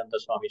 Bhaktivedanta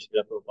Swami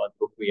Srila Prabhupada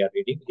book we are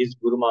reading. His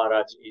Guru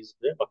Maharaj is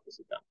the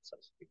Bhaktisiddhanta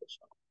Saraswati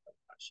Goswami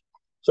Maharaj.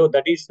 So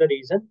that is the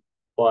reason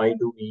why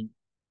we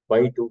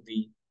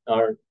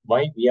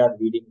are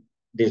reading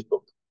this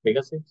book,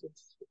 because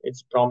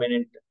it's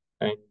prominent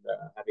and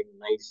having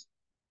nice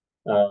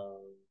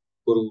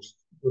Guru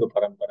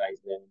Parampara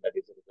is there. That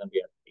is the reason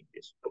we are reading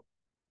this book.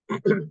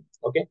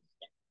 Okay,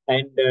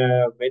 and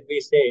when we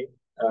say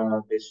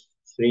this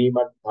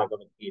Srimad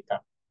Bhagavad Gita,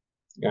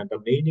 the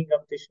meaning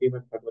of the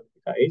Srimad Bhagavad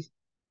Gita is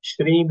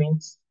Shri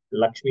means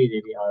Lakshmi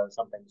Devi, or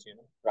sometimes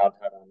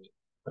Radharani.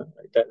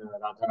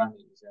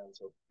 Radharani is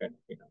also kind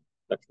of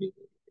Lakshmi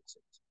Devi.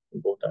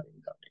 Both are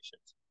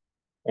incarnations.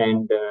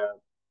 And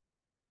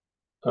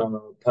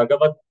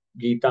Bhagavad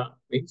Gita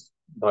means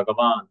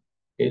Bhagavan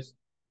is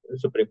the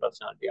Supreme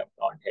Personality of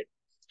Godhead.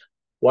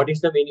 What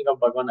is the meaning of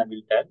Bhagavan? I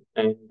will tell.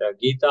 And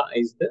Gita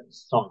is the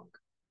song.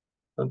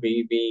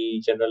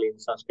 We generally in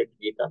Sanskrit,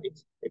 Gita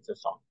means it's a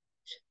song.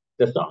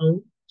 The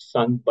song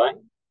sung by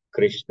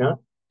Krishna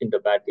in the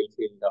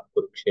battlefield of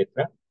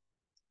Kurukshetra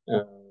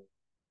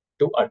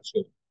to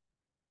Arjuna.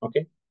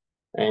 Okay,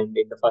 and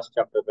in the first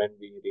chapter, when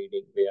we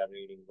are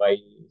reading why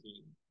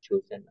he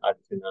chosen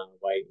Arjuna,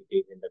 why it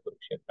is in the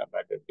Kurukshetra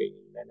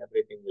battlefield, and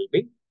everything will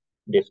be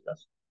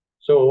discussed.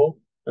 So,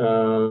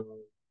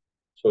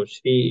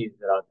 Shri is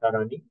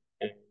Radharani,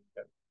 and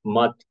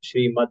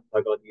Srimad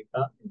Bhagavad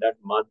Gita, that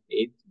Mad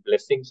is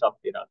blessings of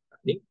the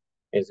Radharani,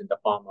 is in the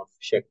form of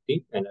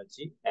Shakti,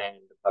 energy,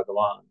 and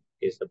Bhagavan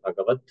is the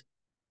Bhagavat,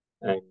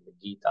 and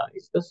Gita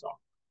is the song.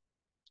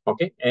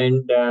 Okay,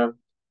 and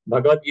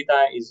Bhagavad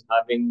Gita is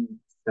having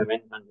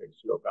 700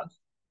 slokas.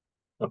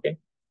 Okay,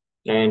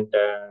 and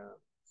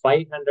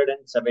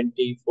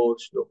 574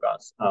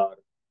 slokas are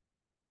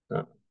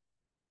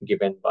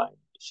given by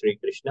Sri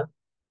Krishna,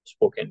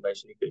 spoken by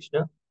Sri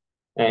Krishna,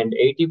 and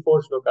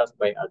 84 slokas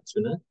by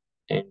Arjuna,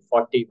 and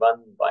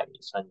 41 by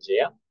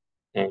Sanjaya,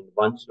 and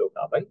 1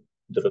 sloka by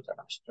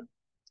Dhritarashtra.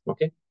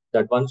 Okay,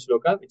 That one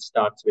sloka which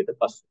starts with the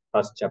first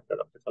chapter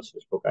of the first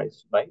sloka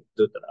is by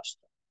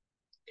Dhritarashtra.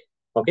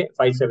 Okay,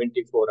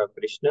 574 of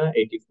Krishna,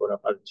 84 of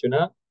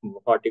Arjuna,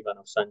 41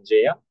 of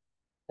Sanjaya,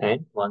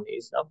 and one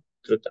is of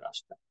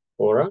Dhritarashtra.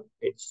 Overall,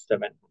 it's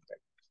 700.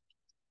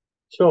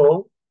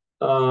 So,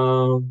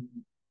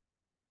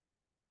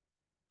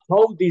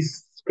 how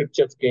these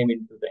scriptures came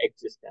into the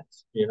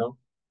existence,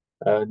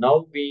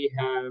 now we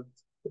have,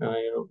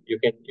 you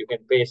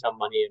can pay some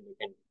money and you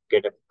can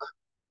get a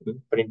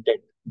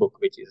printed book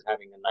which is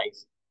having a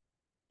nice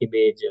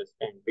images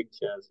and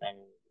pictures and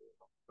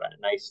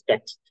nice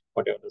text,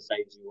 whatever the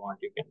size you want,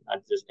 you can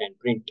adjust and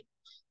print.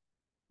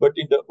 But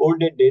in the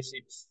olden days,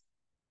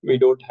 we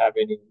don't have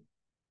any,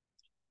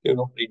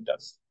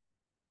 printers.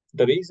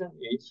 The reason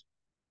is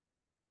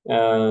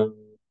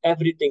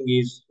everything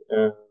is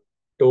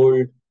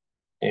told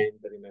and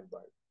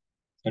remembered.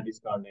 That is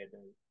called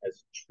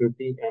as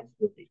Shruti and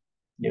Smriti.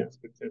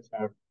 Scriptures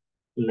are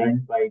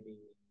learned by the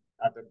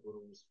other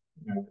gurus,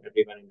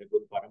 everyone in the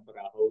Guru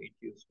Parampara, how it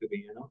used to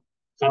be,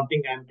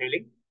 something I'm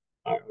telling,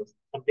 or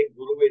something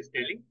Guru is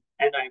telling,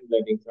 and I'm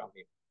learning from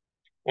him.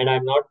 And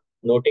I'm not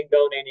noting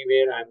down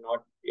anywhere, I'm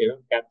not,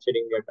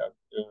 capturing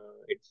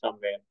it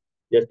somewhere.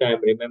 Just I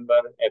remember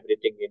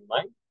everything in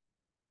my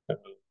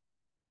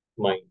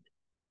mind.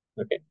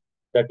 Okay,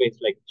 that means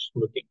like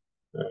Smriti.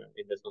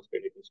 In the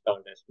Sanskrit, it is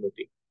called as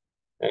Smriti.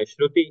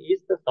 Shruti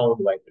is the sound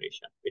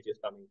vibration which is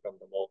coming from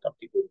the mouth of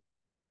the Guru.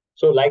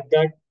 So, like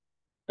that,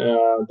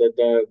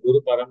 the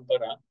Guru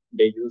Parampara,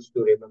 they used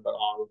to remember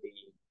all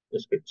the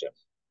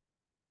scriptures,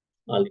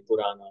 all the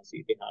Puranas,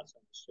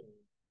 Itihasas,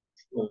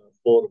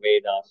 4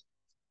 Vedas,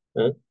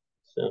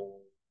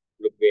 so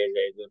Rig Veda,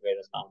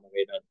 Yajurveda,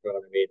 Samaveda,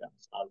 Purana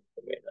Vedas, all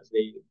the Vedas.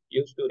 They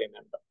used to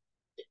remember.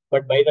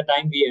 But by the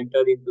time we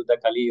enter into the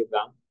Kali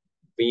Yuga,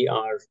 we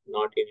are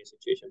not in a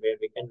situation where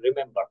we can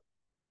remember.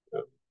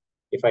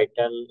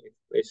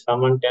 If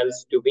someone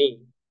tells to me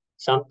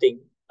something,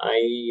 I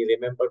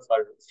remember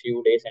for a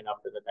few days and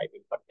after that I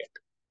will forget.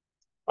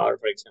 Or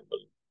for example,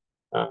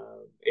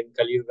 in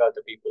Kali Yuga,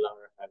 the people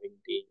are having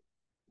the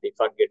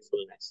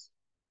forgetfulness,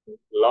 a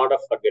lot of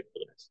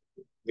forgetfulness.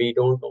 We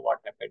don't know what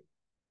happened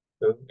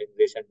in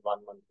recent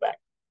 1 month back.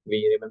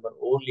 We remember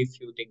only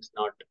few things,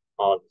 not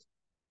all.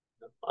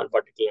 On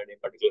particular day,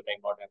 particular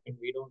time, what happened,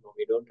 we don't know.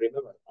 We don't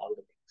remember all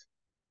the things.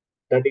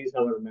 That is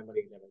our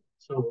memory level.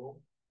 So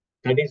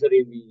that is the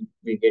reason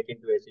we get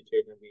into a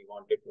situation we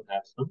wanted to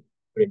have some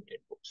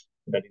printed books.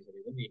 That is the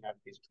reason we have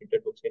these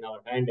printed books in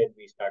our hand and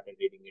we started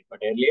reading it.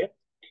 But earlier,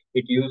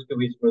 it used to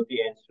be Smriti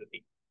and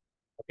Shruti.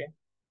 Okay,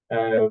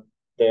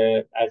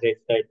 as I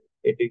said,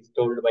 it is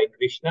told by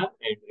Krishna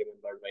and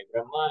remembered by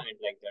Brahma, and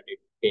like that, it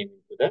came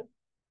into the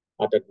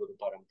other Guru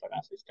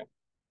Parampara system.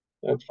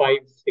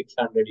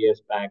 500-600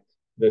 years back,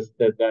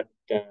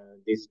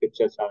 these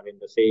scriptures are in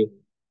the same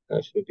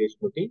Shruti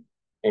Smriti,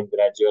 and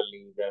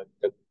gradually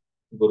the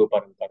Guru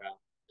Parampara,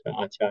 the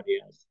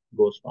Acharyas,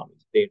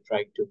 Goswamis, they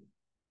try to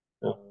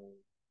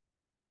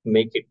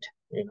make it,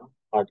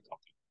 hard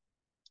copy.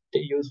 They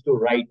used to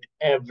write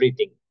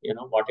everything,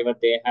 whatever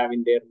they have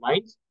in their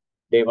minds,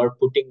 they were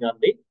putting on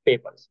the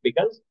papers,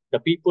 because the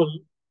people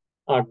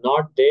are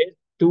not there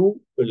to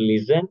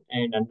listen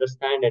and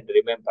understand and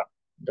remember.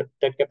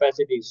 That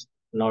capacity is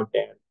not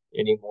there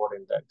anymore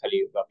in the Kali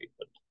Yuga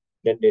people.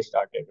 Then they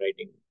started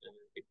writing.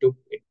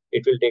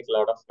 It will take a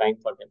lot of time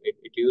for them.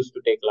 It used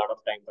to take a lot of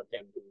time for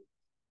them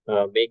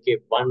to make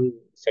one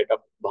set of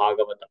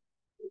Bhagavata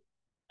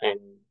and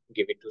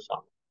give it to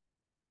someone.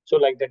 So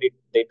like that,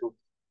 they took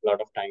a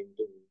lot of time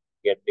to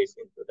get this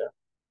into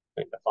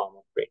in the form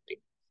of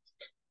printing.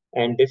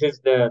 And this is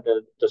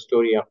the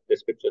story of the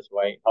scriptures,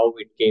 how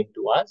it came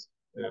to us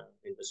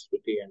in the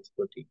Shruti and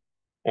Smriti.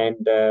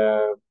 And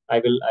I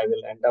will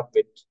end up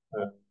with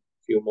a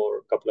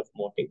couple of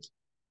more things.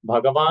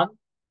 Bhagavan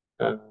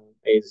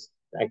is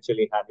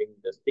actually having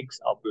the 6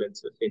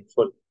 opulences in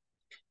full.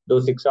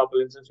 Those 6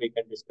 opulences we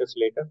can discuss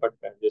later, but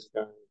just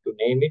to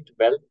name it: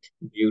 wealth,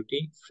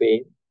 beauty,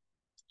 fame,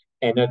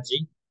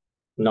 energy,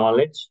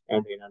 knowledge,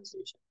 and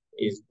renunciation.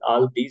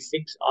 All these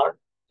 6 are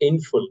in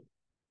full.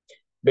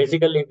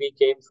 Basically, we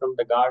came from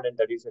the God, and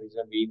that is the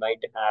reason we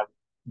might have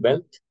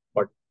wealth,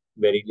 but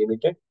very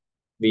limited.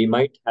 We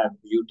might have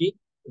beauty,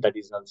 that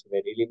is also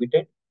very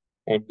limited.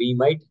 And we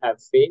might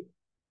have fame,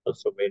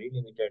 also very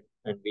limited.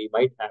 And we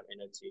might have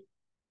energy,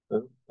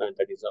 and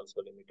that is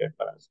also limited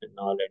for us. And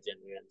knowledge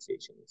and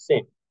renunciation is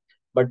same.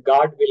 But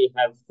God will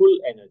have full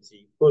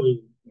energy, full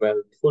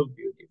wealth, full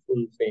beauty,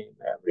 full fame.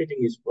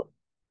 Everything is full.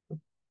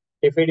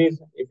 If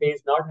he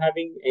is not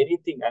having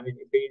anything,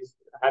 if he is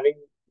having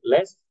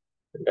less,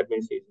 that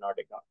means he is not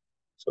a God.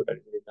 So that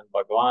is the reason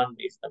Bhagavan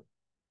is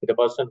the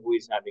person who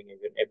is having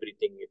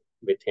everything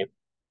with him.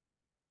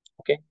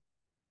 Okay,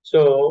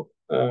 so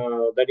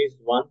that is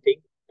one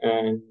thing.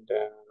 And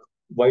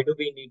why do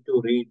we need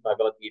to read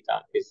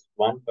Bhagavad-Gita is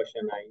one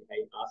question I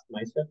ask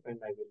myself, and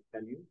I will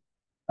tell you.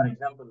 For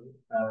example,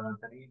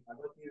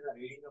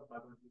 reading of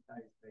Bhagavad-Gita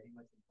is very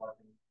much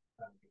important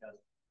because,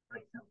 for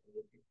example,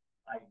 if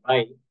I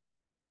buy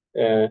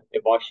a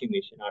washing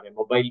machine or a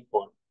mobile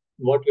phone,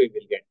 what we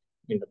will get?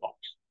 in the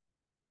box.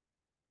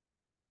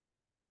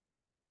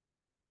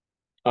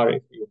 Or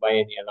if you buy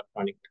any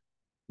electronic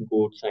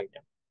goods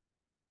item,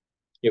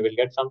 you will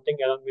get something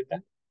along with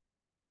that.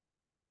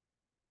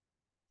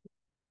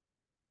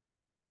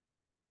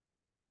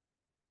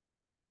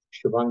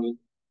 Shubhangi,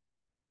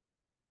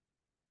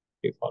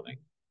 you following?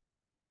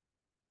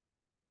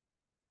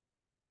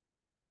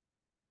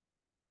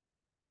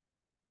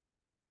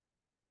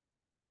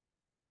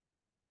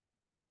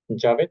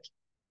 Javed?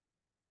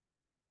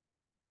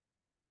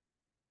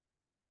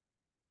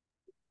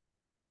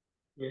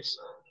 Yes.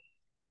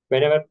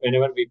 Whenever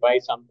we buy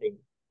something,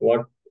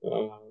 what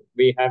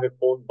we have a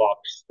phone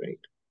box, right?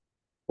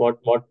 What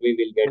we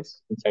will get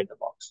Yes. inside the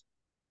box?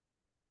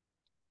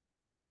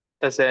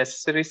 There's the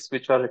accessories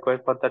which are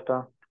required for that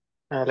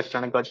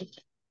electronic gadget.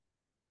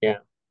 Yeah.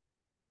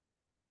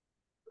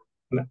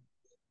 Like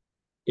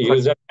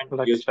User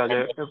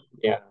charger. manual.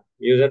 Yeah.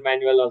 User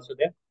manual also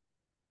there.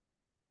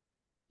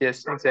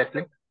 Yes,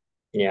 exactly.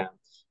 Yeah.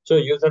 So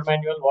user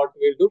manual, what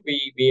we'll do,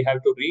 we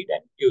have to read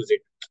and use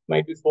it.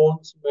 Might be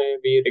phones may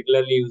be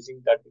regularly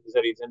using, that is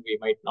the reason we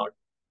might not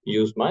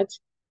use much.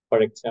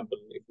 For example,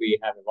 if we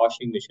have a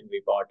washing machine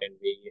we bought and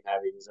we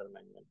have a user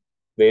manual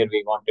where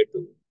we wanted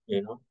to,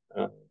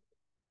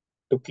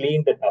 to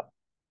clean the tub,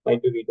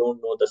 might be we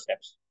don't know the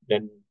steps.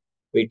 Then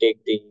we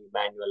take the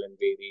manual and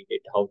we read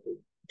it how to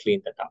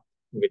clean the tub,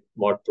 with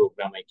what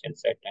program I can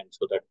set, and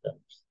so that the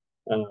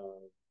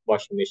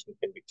washing machine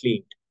can be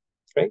cleaned,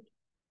 right?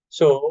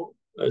 So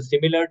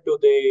similar to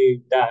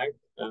that,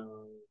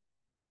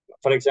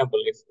 for example,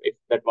 if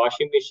that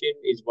washing machine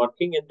is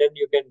working, and then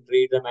you can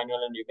read the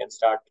manual and you can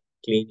start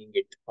cleaning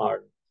it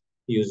or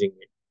using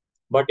it.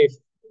 But if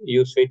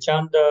you switch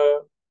on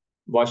the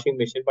washing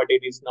machine, but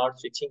it is not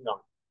switching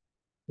on,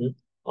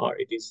 or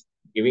it is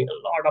giving a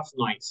lot of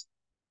noise,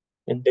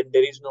 and then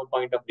there is no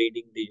point of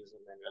reading the user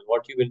manual.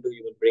 What you will do,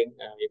 you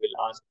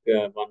will ask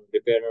one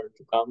repairer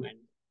to come and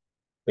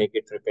make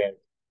it repaired,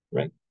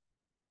 right?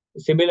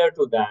 Similar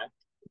to that,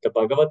 the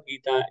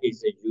Bhagavad-Gita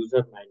is a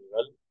user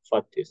manual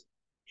for this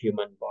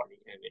human body,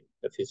 I mean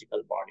the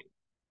physical body.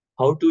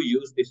 How to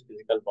use this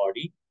physical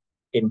body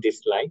in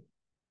this life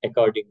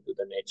according to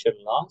the nature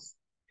laws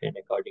and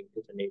according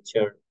to the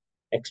nature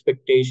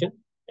expectation,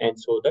 and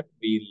so that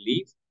we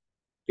live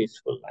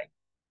peaceful life.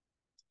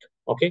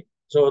 Okay,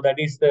 so that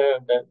is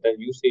the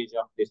usage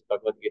of this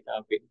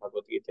Bhagavad-Gita.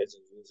 Bhagavad-Gita is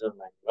a user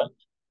manual,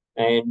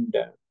 and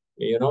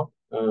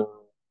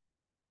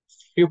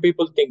few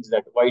people think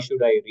that why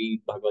should I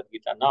read Bhagavad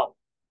Gita now?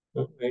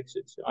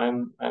 It's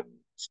I'm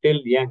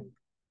still young.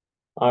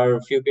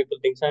 Or few people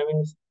think I'm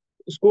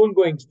a school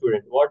going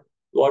student.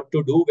 What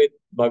to do with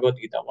Bhagavad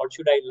Gita? What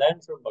should I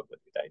learn from Bhagavad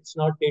Gita? It's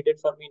not needed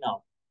for me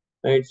now.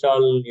 It's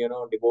all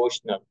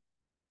devotional.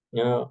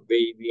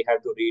 We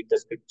have to read the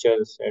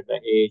scriptures at the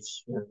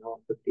age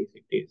 50s,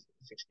 60s,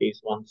 60s.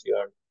 Once you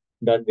are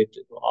done with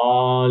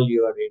all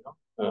your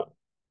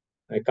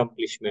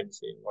accomplishments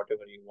in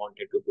whatever you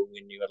wanted to do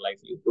in your life,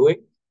 you do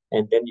it,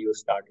 and then you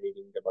start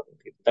reading the Bhagavad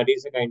Gita. That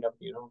is the kind of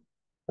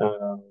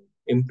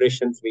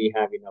impressions we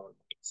have in our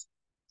minds.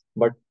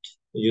 But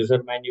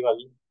user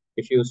manual,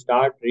 if you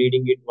start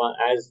reading it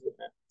as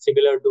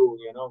similar to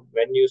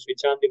when you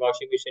switch on the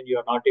washing machine, you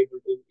are not able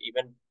to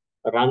even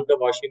run the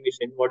washing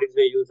machine. What is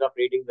the use of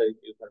reading the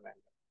user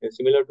manual? And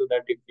similar to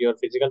that, if your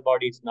physical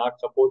body is not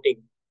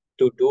supporting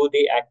to do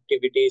the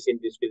activities in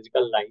this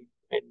physical life,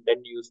 and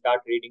then you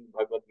start reading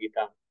Bhagavad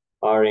Gita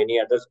or any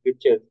other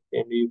scriptures,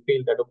 and you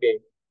feel that okay,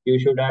 you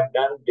should have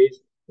done this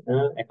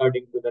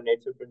according to the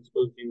nature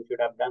principles, you should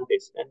have done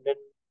this, and then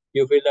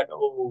you feel that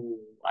oh,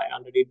 I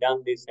already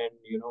done this, and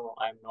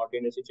I'm not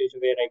in a situation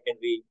where I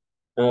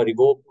can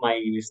revoke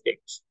my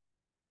mistakes.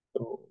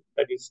 So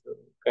that is the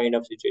kind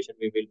of situation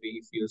we will be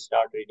if you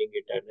start reading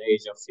it at the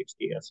age of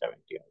 60 or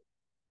 70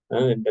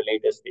 in the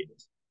later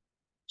stages.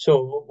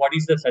 So what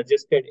is the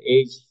suggested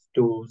age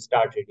to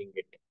start reading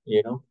it?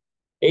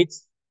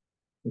 It's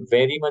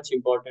very much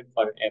important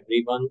for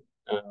everyone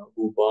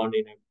who born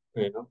in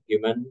a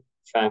human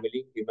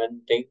family,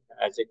 human thing,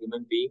 as a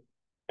human being.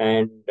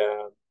 And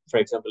for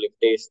example, if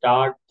they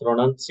start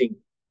pronouncing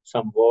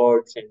some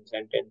words and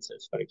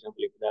sentences, for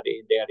example, if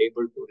they are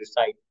able to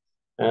recite,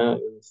 uh,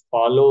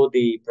 follow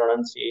the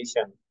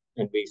pronunciation,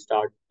 and we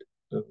start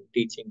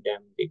teaching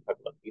them the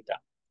Bhagavad Gita.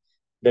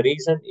 The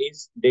reason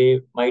is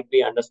they might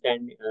be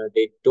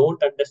they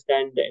don't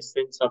understand the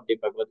essence of the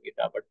Bhagavad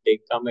Gita, but they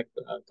come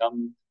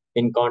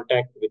in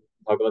contact with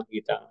Bhagavad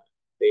Gita.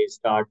 They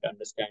start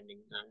understanding,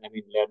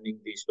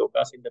 learning the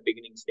slokas in the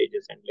beginning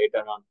stages, and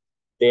later on,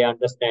 they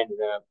understand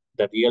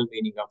the real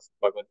meaning of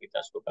Bhagavad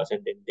Gita slokas,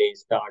 and then they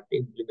start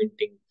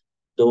implementing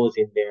those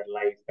in their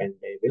life, and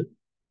they will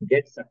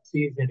get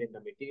succeeded in the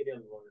material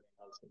world and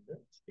also in the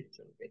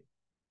spiritual way,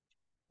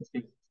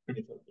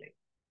 spiritual plane.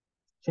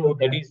 So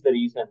that is the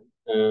reason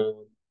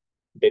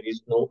there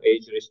is no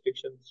age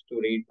restrictions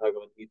to read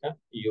Bhagavad Gita.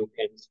 You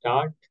can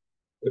start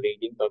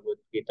reading Bhagavad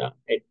Gita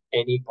at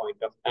any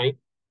point of time,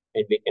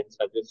 and we can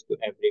suggest to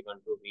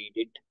everyone to read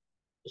it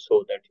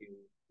so that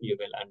you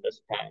will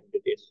understand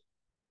this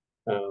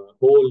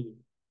whole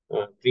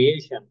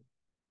creation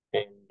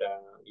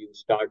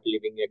start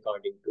living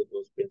according to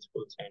those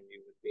principles, and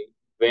you will be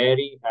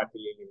very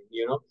happily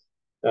living.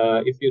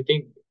 If you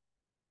think,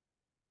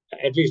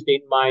 at least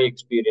in my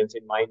experience,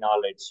 in my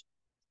knowledge,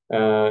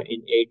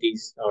 in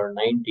 80s or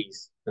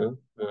 90s,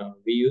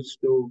 we used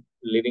to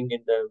living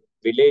in the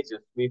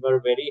villages. We were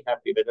very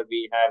happy whether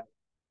we have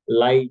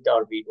light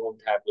or we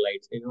don't have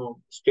lights.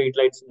 Street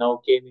lights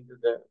now came into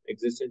the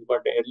existence,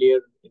 but earlier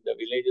in the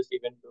villages,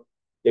 even though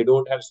they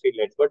don't have street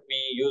lights, but we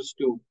used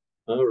to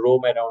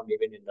roam around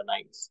even in the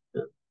nights.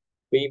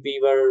 We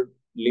were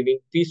living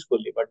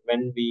peacefully, but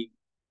when we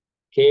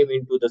came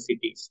into the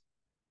cities,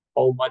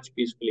 how much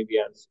peacefully we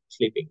are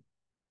sleeping.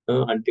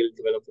 Until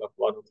 12 o'clock,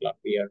 1 o'clock,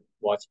 we are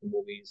watching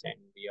movies, and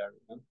we are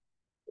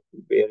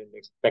wearing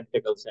the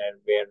spectacles and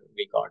where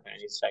we got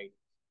any sight,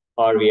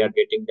 or we are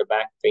getting the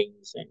back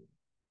pains, and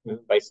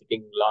by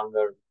sitting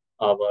longer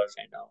hours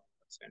and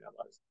hours and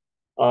hours.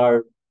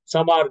 Or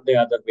some are the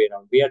other way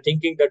around. We are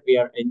thinking that we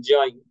are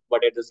enjoying,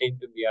 but at the same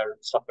time, we are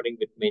suffering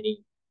with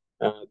many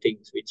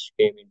things which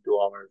came into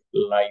our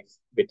life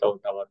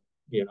without our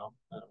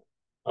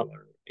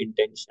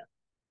intention,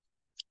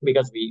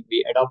 because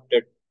we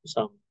adopted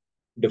some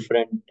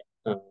different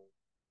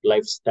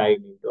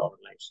lifestyle into our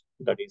lives.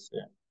 That is,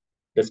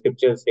 the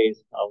scripture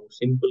says how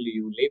simple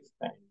you live,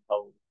 and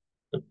how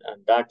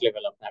and that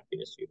level of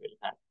happiness you will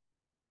have.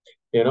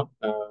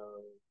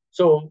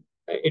 So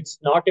it's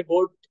not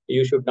about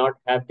you should not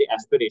have the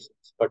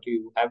aspirations, but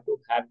you have to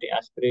have the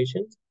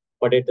aspirations.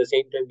 But at the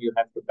same time, you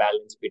have to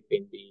balance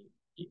between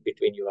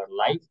your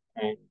life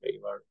and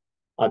your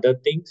other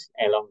things,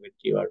 along with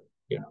your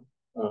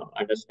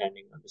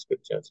understanding of the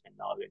scriptures and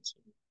knowledge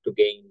to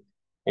gain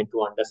and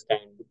to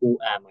understand who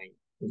am I.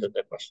 That's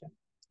the question.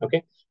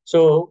 Okay,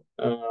 so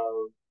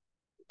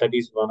that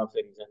is one of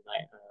the reasons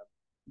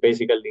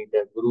basically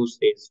the guru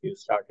says you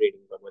start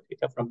reading Bhagavad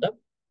Gita from the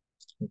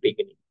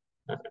beginning.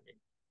 You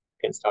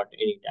can start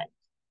anytime.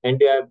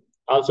 And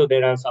also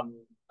there are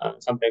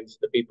sometimes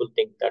the people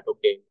think that,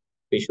 okay,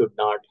 we should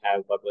not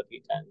have Bhagavad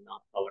Gita in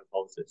our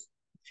houses.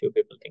 Few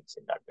people think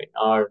in that way.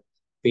 Or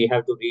we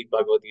have to read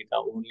Bhagavad Gita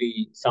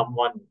only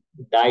someone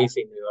dies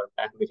in your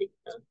family.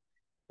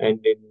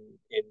 And in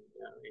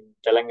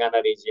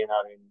Telangana region,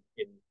 or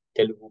in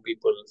Telugu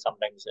people,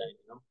 sometimes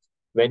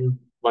when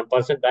one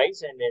person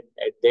dies, and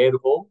at their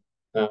home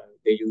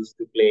they used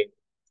to play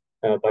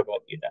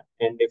Bhagavad Gita.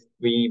 And if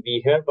we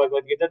hear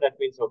Bhagavad Gita, that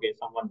means, okay,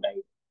 someone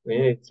died.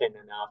 It's an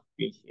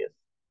auspicious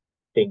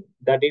thing.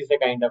 That is the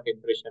kind of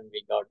impression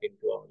we got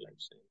into our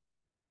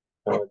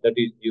lifestyle. That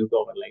is due to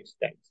our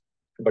lifestyles.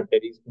 But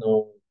there is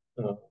no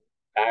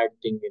bad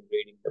thing in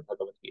reading the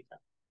Bhagavad Gita.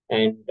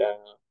 And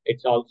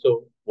it's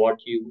also what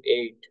you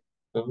ate,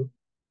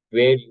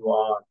 where you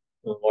are,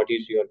 what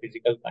is your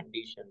physical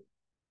condition.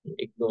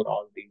 Ignore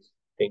all these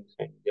things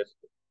and just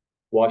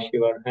wash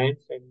your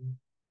hands and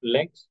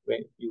legs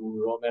when you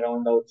roam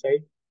around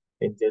outside,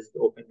 and just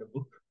open the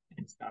book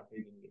and start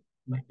reading it.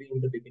 Maybe in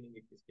the beginning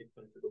it is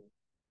difficult to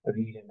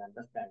read and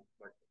understand,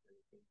 but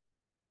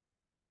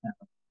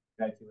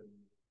gradually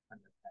you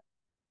understand.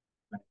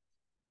 Right.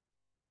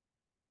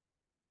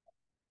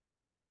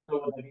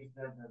 So that is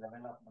the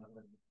level of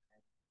Bhagavad Gita.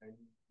 When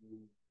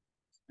you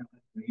start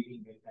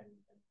reading it, and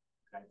then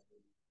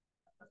gradually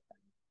understand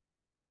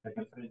the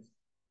difference,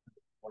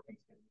 what is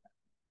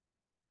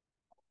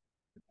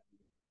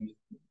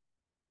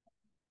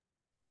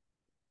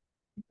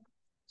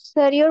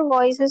Sir, your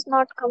voice is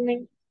not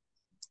coming.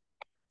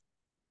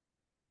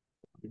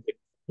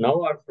 now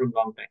or from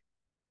long time.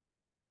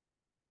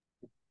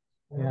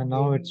 Yeah,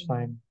 now it's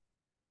fine.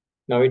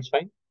 Now it's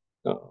fine.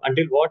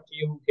 Until what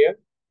you hear?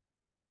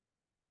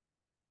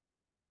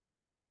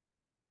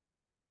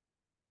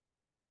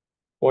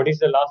 What is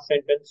the last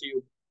sentence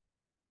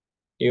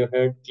you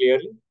heard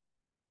clearly?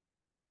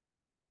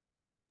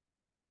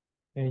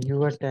 You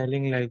were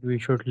telling like we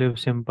should live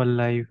simple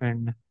life,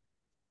 and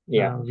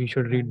Yeah. we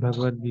should read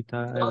Bhagavad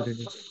Gita every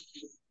day.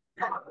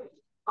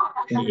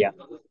 Yeah.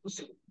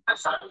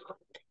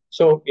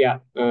 So yeah.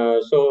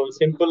 So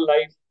simple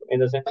life in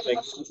the sense,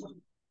 like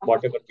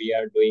whatever we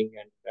are doing,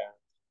 and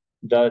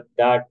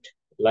that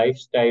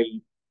lifestyle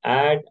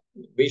add.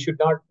 We should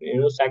not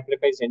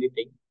sacrifice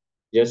anything.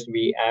 Just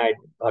we add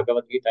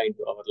Bhagavad Gita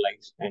into our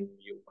lives, and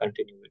you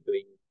continue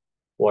doing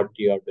what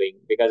you are doing,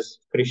 because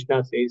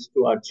Krishna says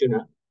to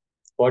Arjuna,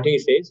 what he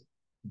says,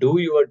 do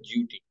your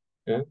duty,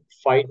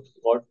 fight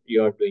what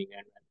you are doing,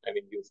 and I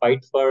mean you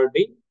fight for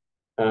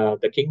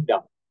the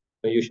kingdom.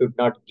 You should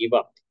not give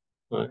up.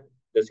 Uh,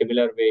 the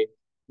similar way,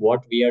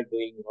 what we are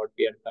doing, what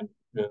we are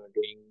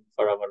doing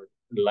for our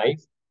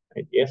life,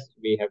 yes,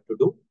 we have to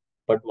do.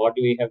 But what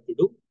we have to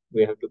do,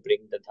 we have to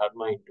bring the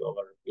dharma into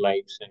our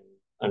lives and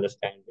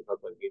understand the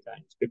Bhagavad Gita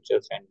and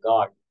scriptures and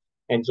God,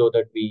 and so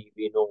that we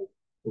know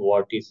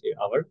what is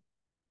our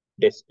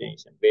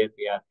destination, where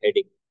we are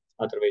heading.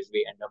 Otherwise,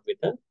 we end up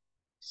with a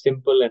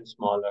simple and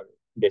smaller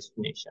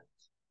destinations.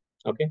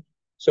 Okay.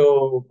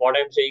 So what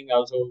I'm saying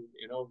also,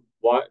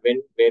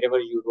 wherever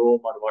you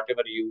roam or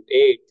whatever you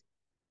ate,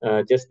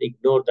 just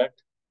ignore that.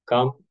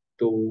 Come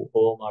to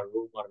home or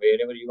room or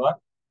wherever you are,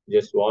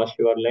 Just wash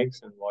your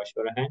legs and wash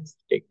your hands,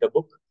 take the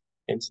book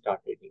and start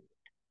reading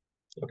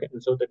it. Okay,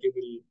 and so that you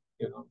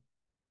will,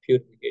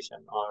 purification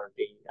or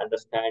the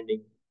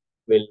understanding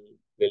will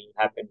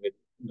happen with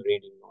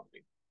reading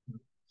only.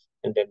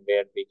 And then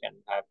where we can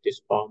have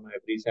this forum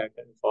every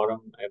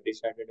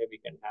Saturday, we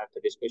can have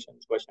the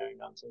discussions, question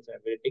and answers,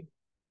 everything,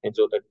 and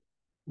so that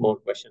more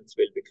questions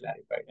will be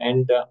clarified.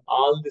 And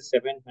all the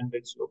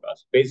 700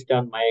 slokas, based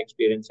on my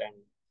experience,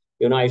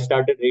 and I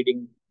started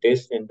reading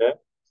this in the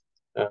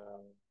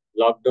uh,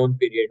 lockdown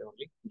period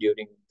only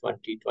during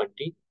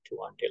 2020 to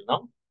until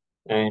now,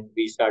 and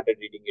we started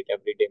reading it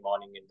every day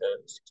morning in the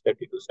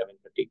 6:30 to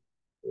 7:30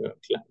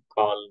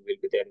 call will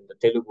be there in the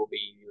Telugu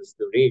we used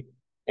to read,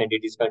 and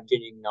it is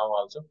continuing now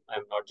also.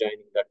 I'm not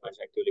joining that much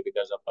actually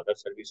because of other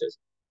services,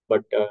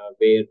 but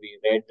where we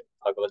read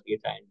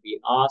Bhagavad-Gita and we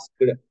asked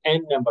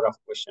n number of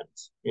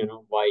questions.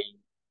 Why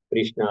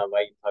Krishna,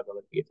 why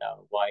Bhagavad-Gita,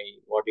 why,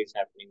 what is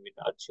happening with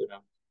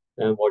Arjuna,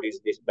 what is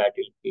this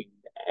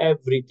battlefield,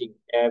 everything,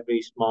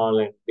 every small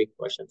and big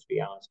questions we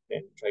asked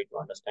and try to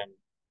understand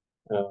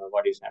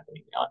what is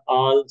happening.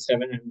 All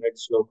 700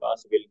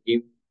 slokas will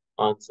give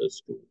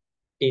answers to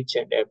each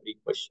and every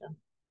question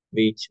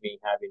which we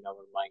have in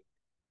our mind.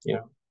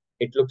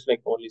 It looks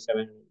like only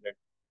 700.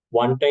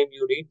 One time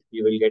you read,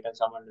 you will get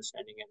some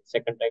understanding, and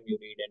second time you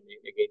read, and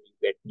again you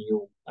get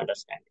new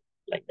understanding.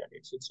 Like that,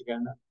 it's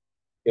gonna,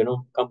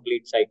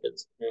 complete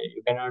cycles.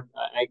 You cannot,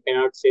 I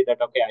cannot say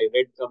that okay, I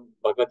read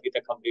Bhagavad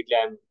Gita completely,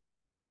 I'm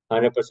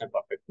 100%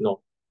 perfect.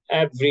 No,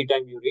 every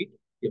time you read,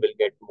 you will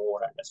get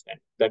more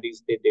understanding. That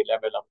is the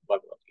level of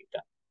Bhagavad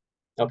Gita.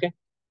 Okay,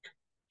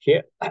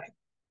 here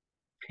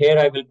here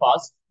I will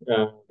pause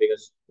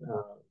because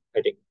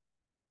I think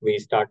we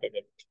started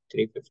at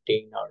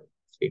 3:15 or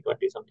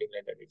 3:20, something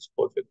like that. It's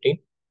 4:15.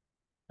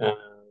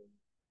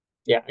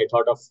 Yeah, I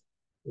thought of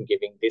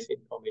giving this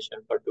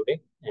information for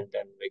today, and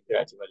then we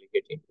gradually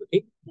get into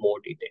the more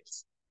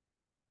details.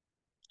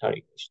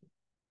 Hare Krishna.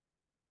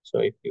 So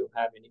if you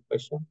have any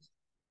questions,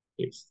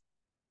 please.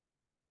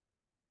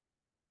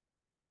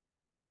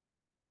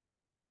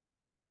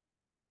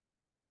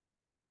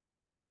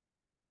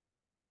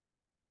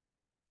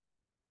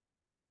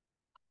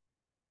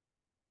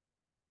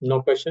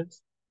 No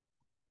questions?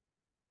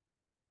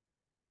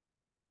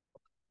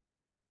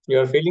 You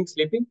are feeling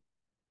sleepy?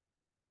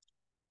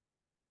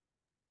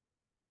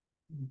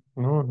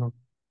 No, no.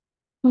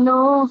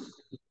 No.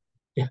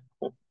 Yeah.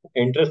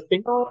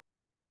 Interesting.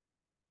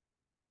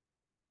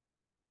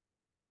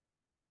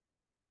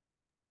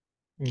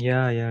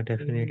 Yeah,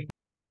 definitely.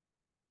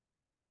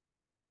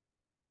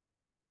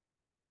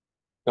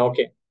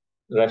 Okay.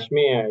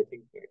 Rashmi, I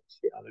think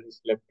she already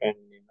slept and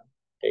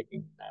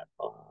taking nap.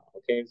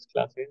 Okay, it's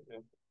class 8.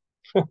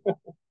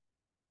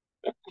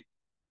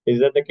 Is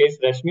that the case,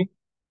 Rashmi?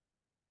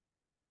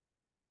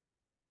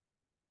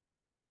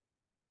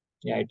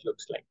 Yeah, it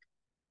looks like.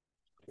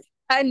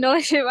 No,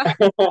 Shiva.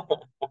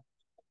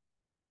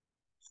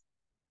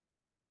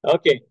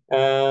 Okay.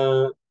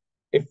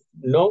 If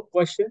no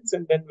questions,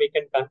 and then we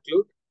can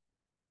conclude,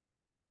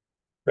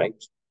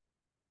 right?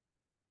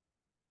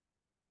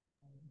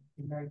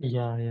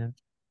 Yeah.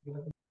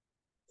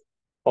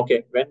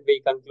 Okay. When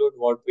we conclude,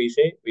 what we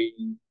say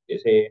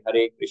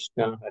Hare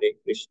Krishna, Hare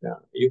Krishna.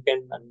 You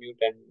can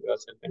unmute and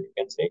yourself, and you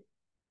can say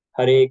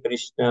Hare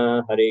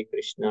Krishna, Hare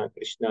Krishna,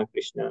 Krishna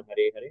Krishna,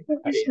 Hare Hare, Hare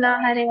Krishna,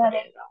 Ram, Hare Hare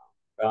Hare.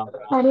 Ram,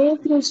 Ram Ram, Hare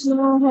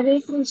Krishna,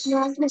 Hare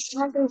Krishna,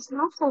 Krishna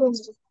Krishna, Hare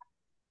Hare.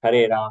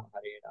 Hare Ram,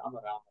 Hare Ram,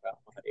 Ram Ram,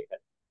 Hare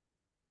Hare.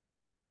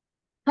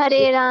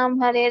 Hare Ram,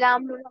 Hare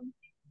Ram,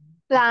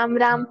 Ram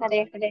Ram,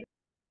 Hare Hare.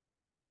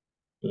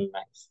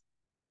 Nice.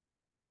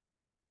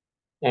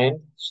 And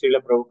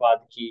Srila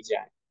Prabhupada ki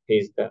jai. He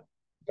is the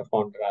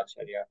founder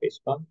Acharya of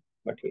ISKCON,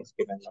 but he has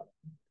given a lot.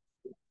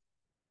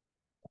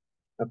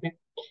 Okay.